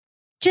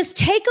 just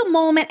take a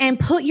moment and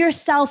put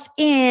yourself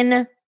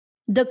in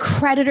the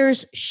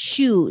creditor's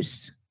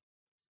shoes.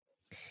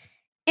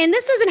 And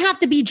this doesn't have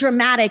to be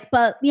dramatic,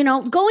 but,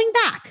 going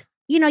back,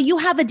 you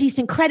have a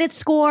decent credit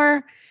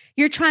score.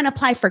 You're trying to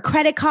apply for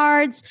credit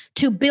cards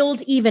to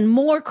build even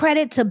more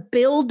credit, to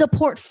build the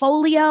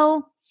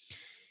portfolio.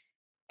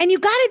 And you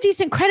got a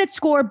decent credit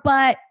score,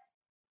 but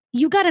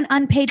you got an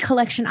unpaid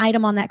collection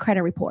item on that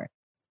credit report.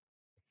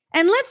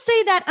 And let's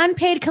say that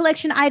unpaid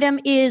collection item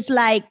is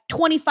like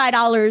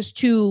 $25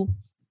 to,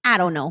 I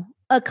don't know,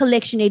 a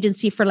collection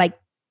agency for like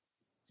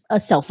a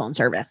cell phone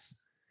service.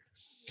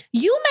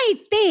 You may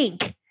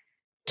think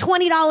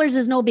 $20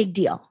 is no big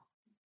deal.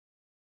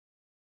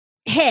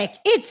 Heck,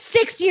 it's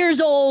 6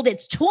 years old.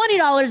 It's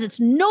 $20. It's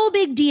no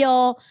big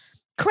deal.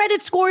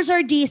 Credit scores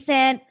are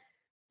decent.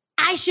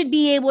 I should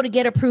be able to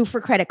get approved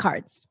for credit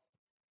cards.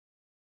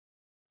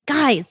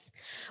 Guys,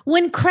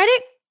 when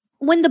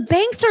the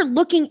banks are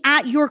looking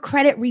at your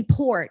credit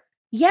report,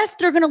 yes,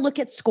 they're going to look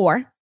at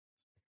score.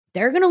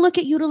 They're going to look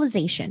at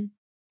utilization.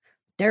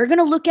 They're going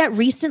to look at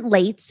recent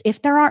lates,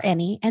 if there are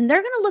any, and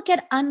they're going to look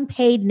at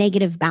unpaid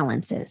negative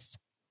balances.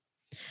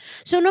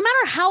 So no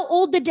matter how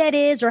old the debt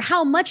is or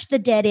how much the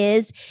debt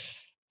is,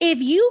 if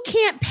you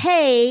can't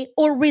pay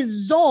or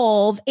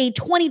resolve a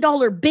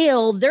 $20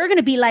 bill, they're going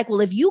to be like, well,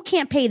 if you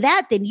can't pay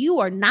that, then you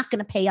are not going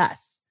to pay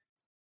us.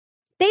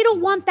 They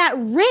don't want that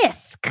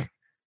risk.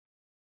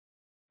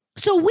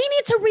 So we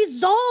need to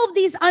resolve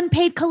these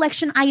unpaid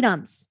collection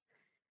items.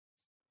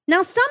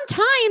 Now,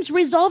 sometimes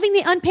resolving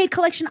the unpaid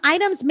collection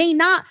items may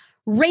not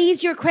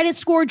raise your credit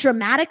score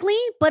dramatically,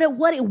 but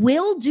what it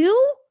will do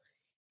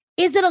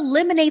is it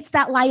eliminates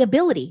that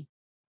liability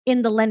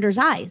in the lender's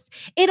eyes.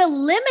 It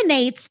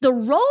eliminates the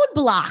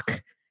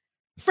roadblock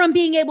from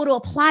being able to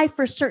apply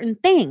for certain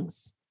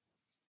things.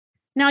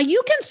 Now,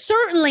 you can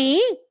certainly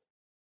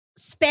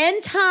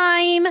spend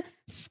time,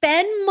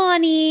 spend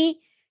money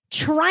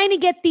trying to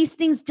get these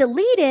things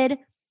deleted,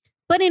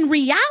 but in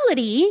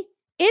reality,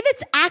 if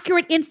it's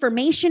accurate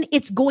information,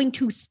 it's going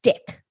to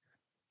stick.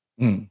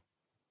 Mm.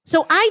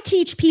 So I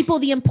teach people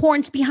the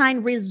importance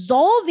behind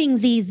resolving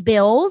these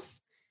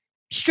bills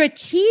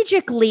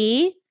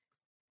strategically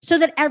so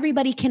that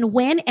everybody can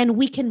win and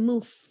we can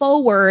move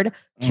forward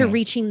to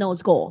reaching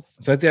those goals.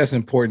 So I think that's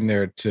important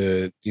there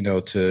to,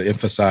 to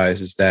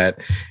emphasize is that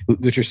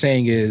what you're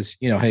saying is,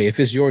 hey, if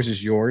it's yours,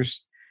 it's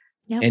yours.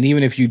 Yep. And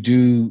even if you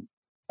do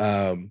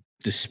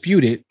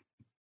dispute it,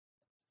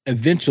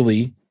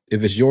 eventually,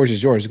 if it's yours,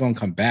 it's yours. It's going to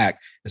come back.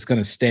 It's going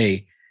to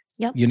stay.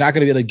 Yep. You're not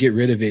going to be able to get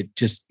rid of it.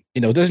 Just,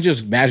 it doesn't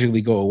just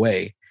magically go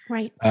away.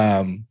 Right.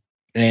 And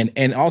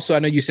also, I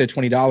know you said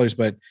 $20,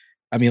 but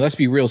I mean, let's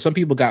be real. Some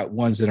people got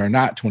ones that are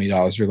not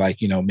 $20. They're like,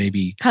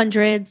 maybe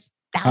hundreds,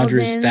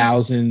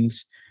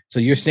 thousands. So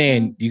you're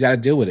saying you got to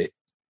deal with it.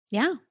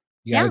 Yeah.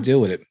 You got to deal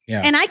with it.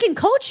 Yeah. And I can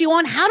coach you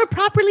on how to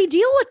properly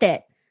deal with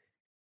it.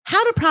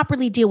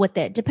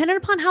 Depending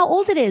upon how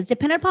old it is,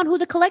 depending upon who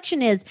the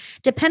collection is,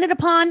 depending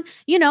upon,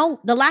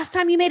 the last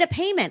time you made a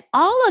payment.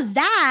 All of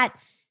that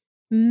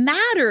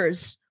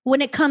matters when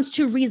it comes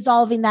to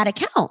resolving that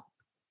account,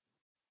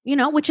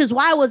 which is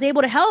why I was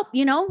able to help,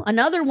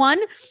 another one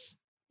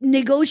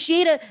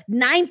negotiate a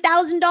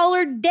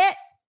 $9,000 debt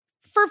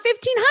for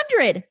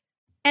 $1,500.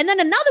 And then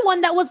another one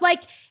that was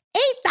like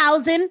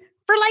 $8,000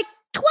 for like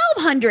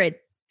 $1,200.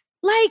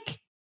 Like,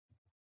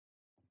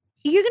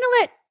 you're going to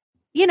let,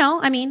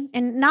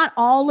 and not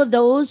all of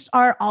those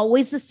are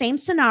always the same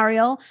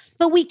scenario,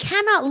 but we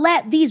cannot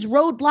let these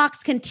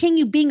roadblocks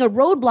continue being a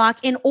roadblock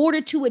in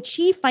order to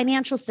achieve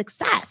financial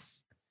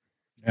success.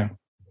 Yeah.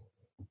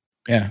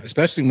 Yeah.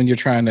 Especially when you're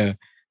trying to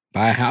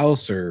buy a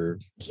house or,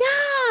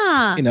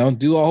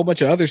 do a whole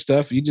bunch of other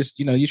stuff. You just,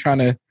 you're trying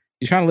to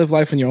live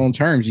life on your own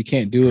terms. You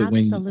can't do it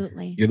when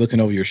you're looking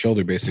over your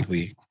shoulder,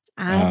 basically.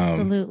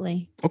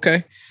 Absolutely.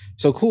 Okay.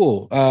 So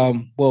cool.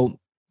 Well,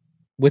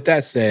 with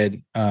that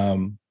said,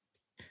 let's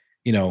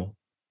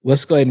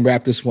go ahead and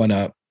wrap this one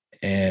up.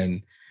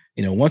 And,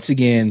 once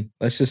again,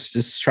 let's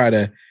just try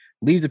to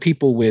leave the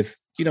people with,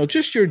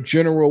 just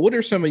what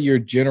are some of your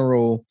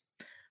general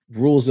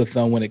rules of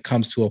thumb when it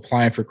comes to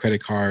applying for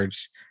credit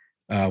cards?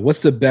 What's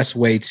the best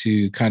way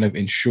to kind of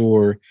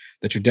ensure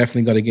that you're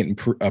definitely going to get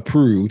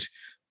approved?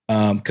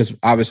 Because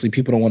obviously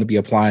people don't want to be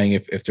applying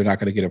if they're not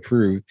going to get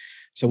approved.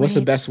 So what's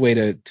the best way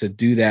to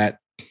do that?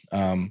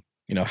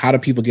 How do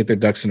people get their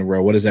ducks in a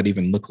row? What does that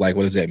even look like?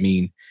 What does that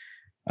mean?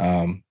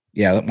 Why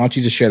don't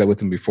you just share that with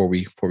them before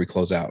we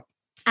close out?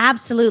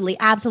 Absolutely.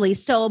 Absolutely.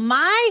 So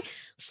my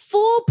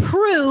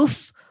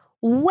foolproof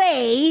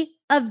way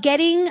of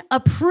getting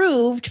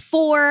approved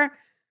for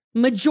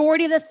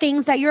majority of the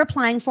things that you're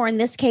applying for, in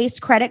this case,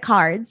 credit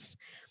cards.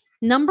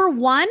 Number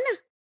one,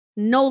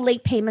 no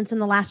late payments in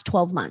the last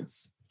 12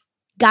 months.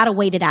 Got to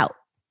wait it out.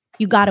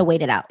 You got to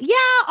wait it out. Yeah.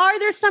 Are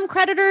there some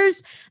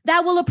creditors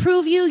that will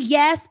approve you?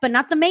 Yes, but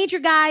not the major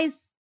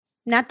guys,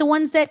 not the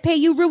ones that pay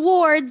you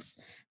rewards,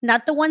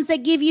 not the ones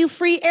that give you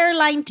free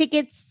airline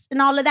tickets and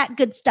all of that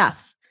good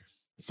stuff.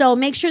 So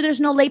make sure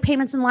there's no late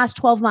payments in the last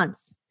 12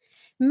 months.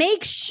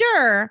 Make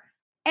sure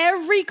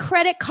every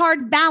credit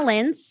card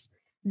balance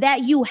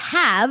that you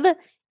have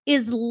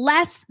is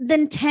less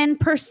than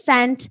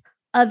 10%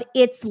 of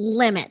its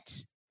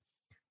limit.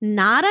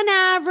 Not an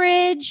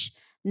average,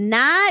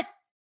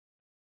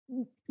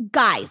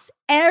 guys,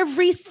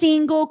 every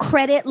single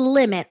credit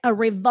limit, a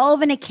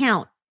revolving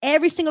account,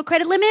 every single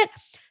credit limit,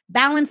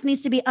 balance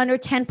needs to be under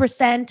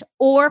 10%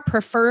 or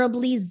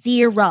preferably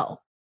 0.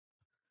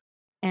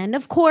 And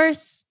of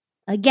course,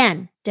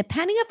 again,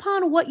 depending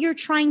upon what you're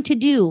trying to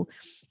do,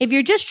 if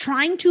you're just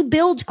trying to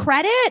build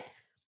credit,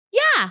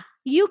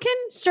 you can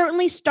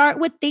certainly start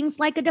with things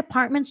like a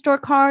department store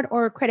card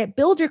or a credit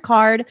builder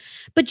card,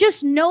 but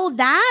just know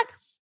that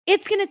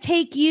it's going to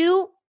take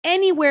you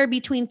anywhere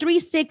between 3,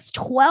 6,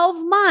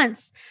 12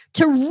 months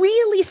to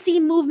really see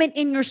movement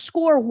in your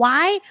score.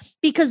 Why?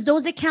 Because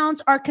those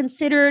accounts are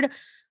considered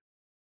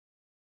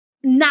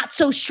not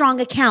so strong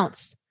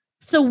accounts.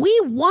 So we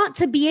want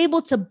to be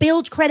able to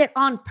build credit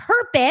on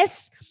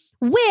purpose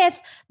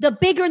with the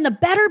bigger and the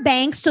better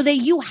banks so that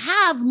you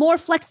have more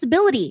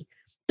flexibility,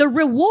 the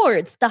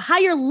rewards, the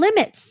higher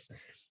limits,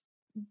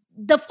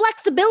 the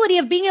flexibility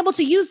of being able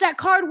to use that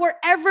card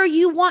wherever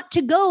you want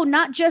to go,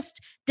 not just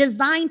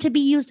designed to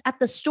be used at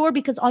the store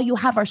because all you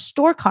have are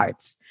store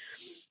cards.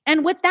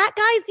 And with that,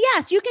 guys,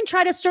 yes, you can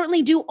try to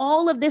certainly do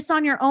all of this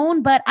on your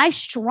own, but I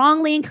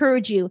strongly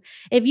encourage you,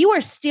 if you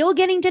are still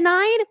getting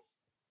denied,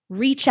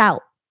 reach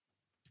out.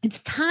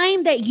 It's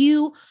time that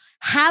you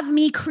have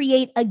me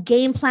create a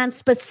game plan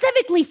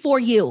specifically for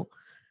you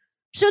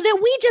so that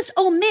we just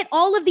omit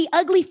all of the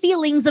ugly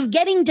feelings of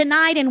getting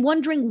denied and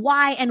wondering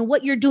why and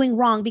what you're doing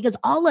wrong, because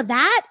all of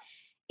that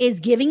is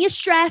giving you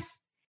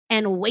stress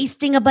and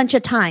wasting a bunch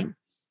of time.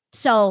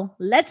 So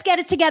let's get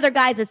it together,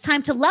 guys. It's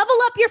time to level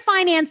up your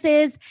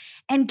finances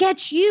and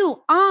get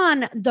you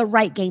on the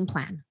right game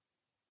plan.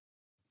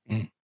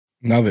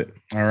 Love it.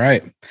 All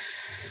right.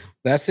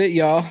 That's it,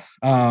 y'all.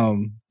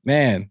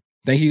 Man,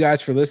 thank you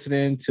guys for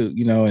listening to,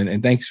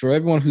 and thanks for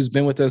everyone who's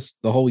been with us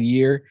the whole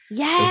year.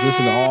 Yes.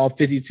 Listen to all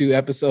 52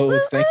 episodes.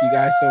 Woo-hoo! Thank you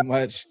guys so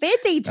much.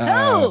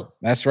 52.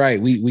 That's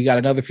right. We got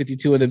another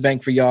 52 in the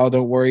bank for y'all.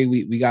 Don't worry.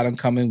 We got them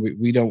coming.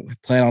 We don't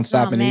plan on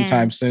stopping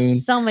anytime soon.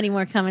 So many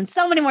more coming.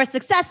 So many more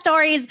success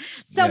stories.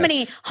 So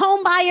many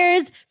home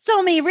buyers.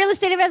 So many real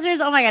estate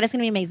investors. Oh my God, it's going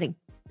to be amazing.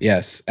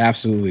 Yes,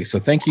 absolutely. So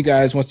thank you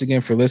guys once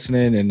again for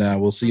listening,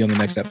 and we'll see you on the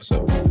next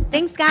episode.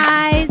 Thanks,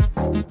 guys.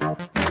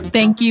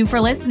 Thank you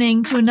for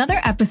listening to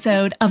another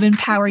episode of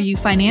Empower You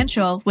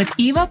Financial with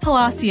Eva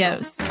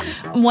Palacios.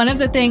 One of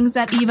the things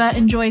that Eva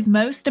enjoys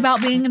most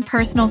about being in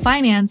personal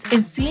finance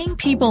is seeing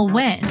people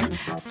win.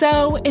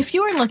 So if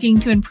you are looking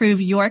to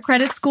improve your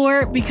credit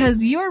score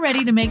because you're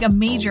ready to make a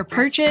major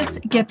purchase,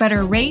 get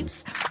better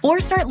rates, or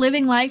start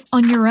living life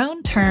on your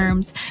own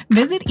terms,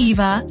 visit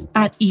Eva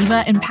at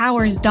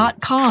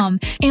evaempowers.com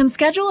and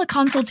schedule a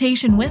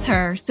consultation with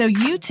her so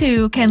you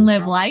too can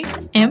live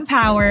life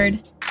empowered.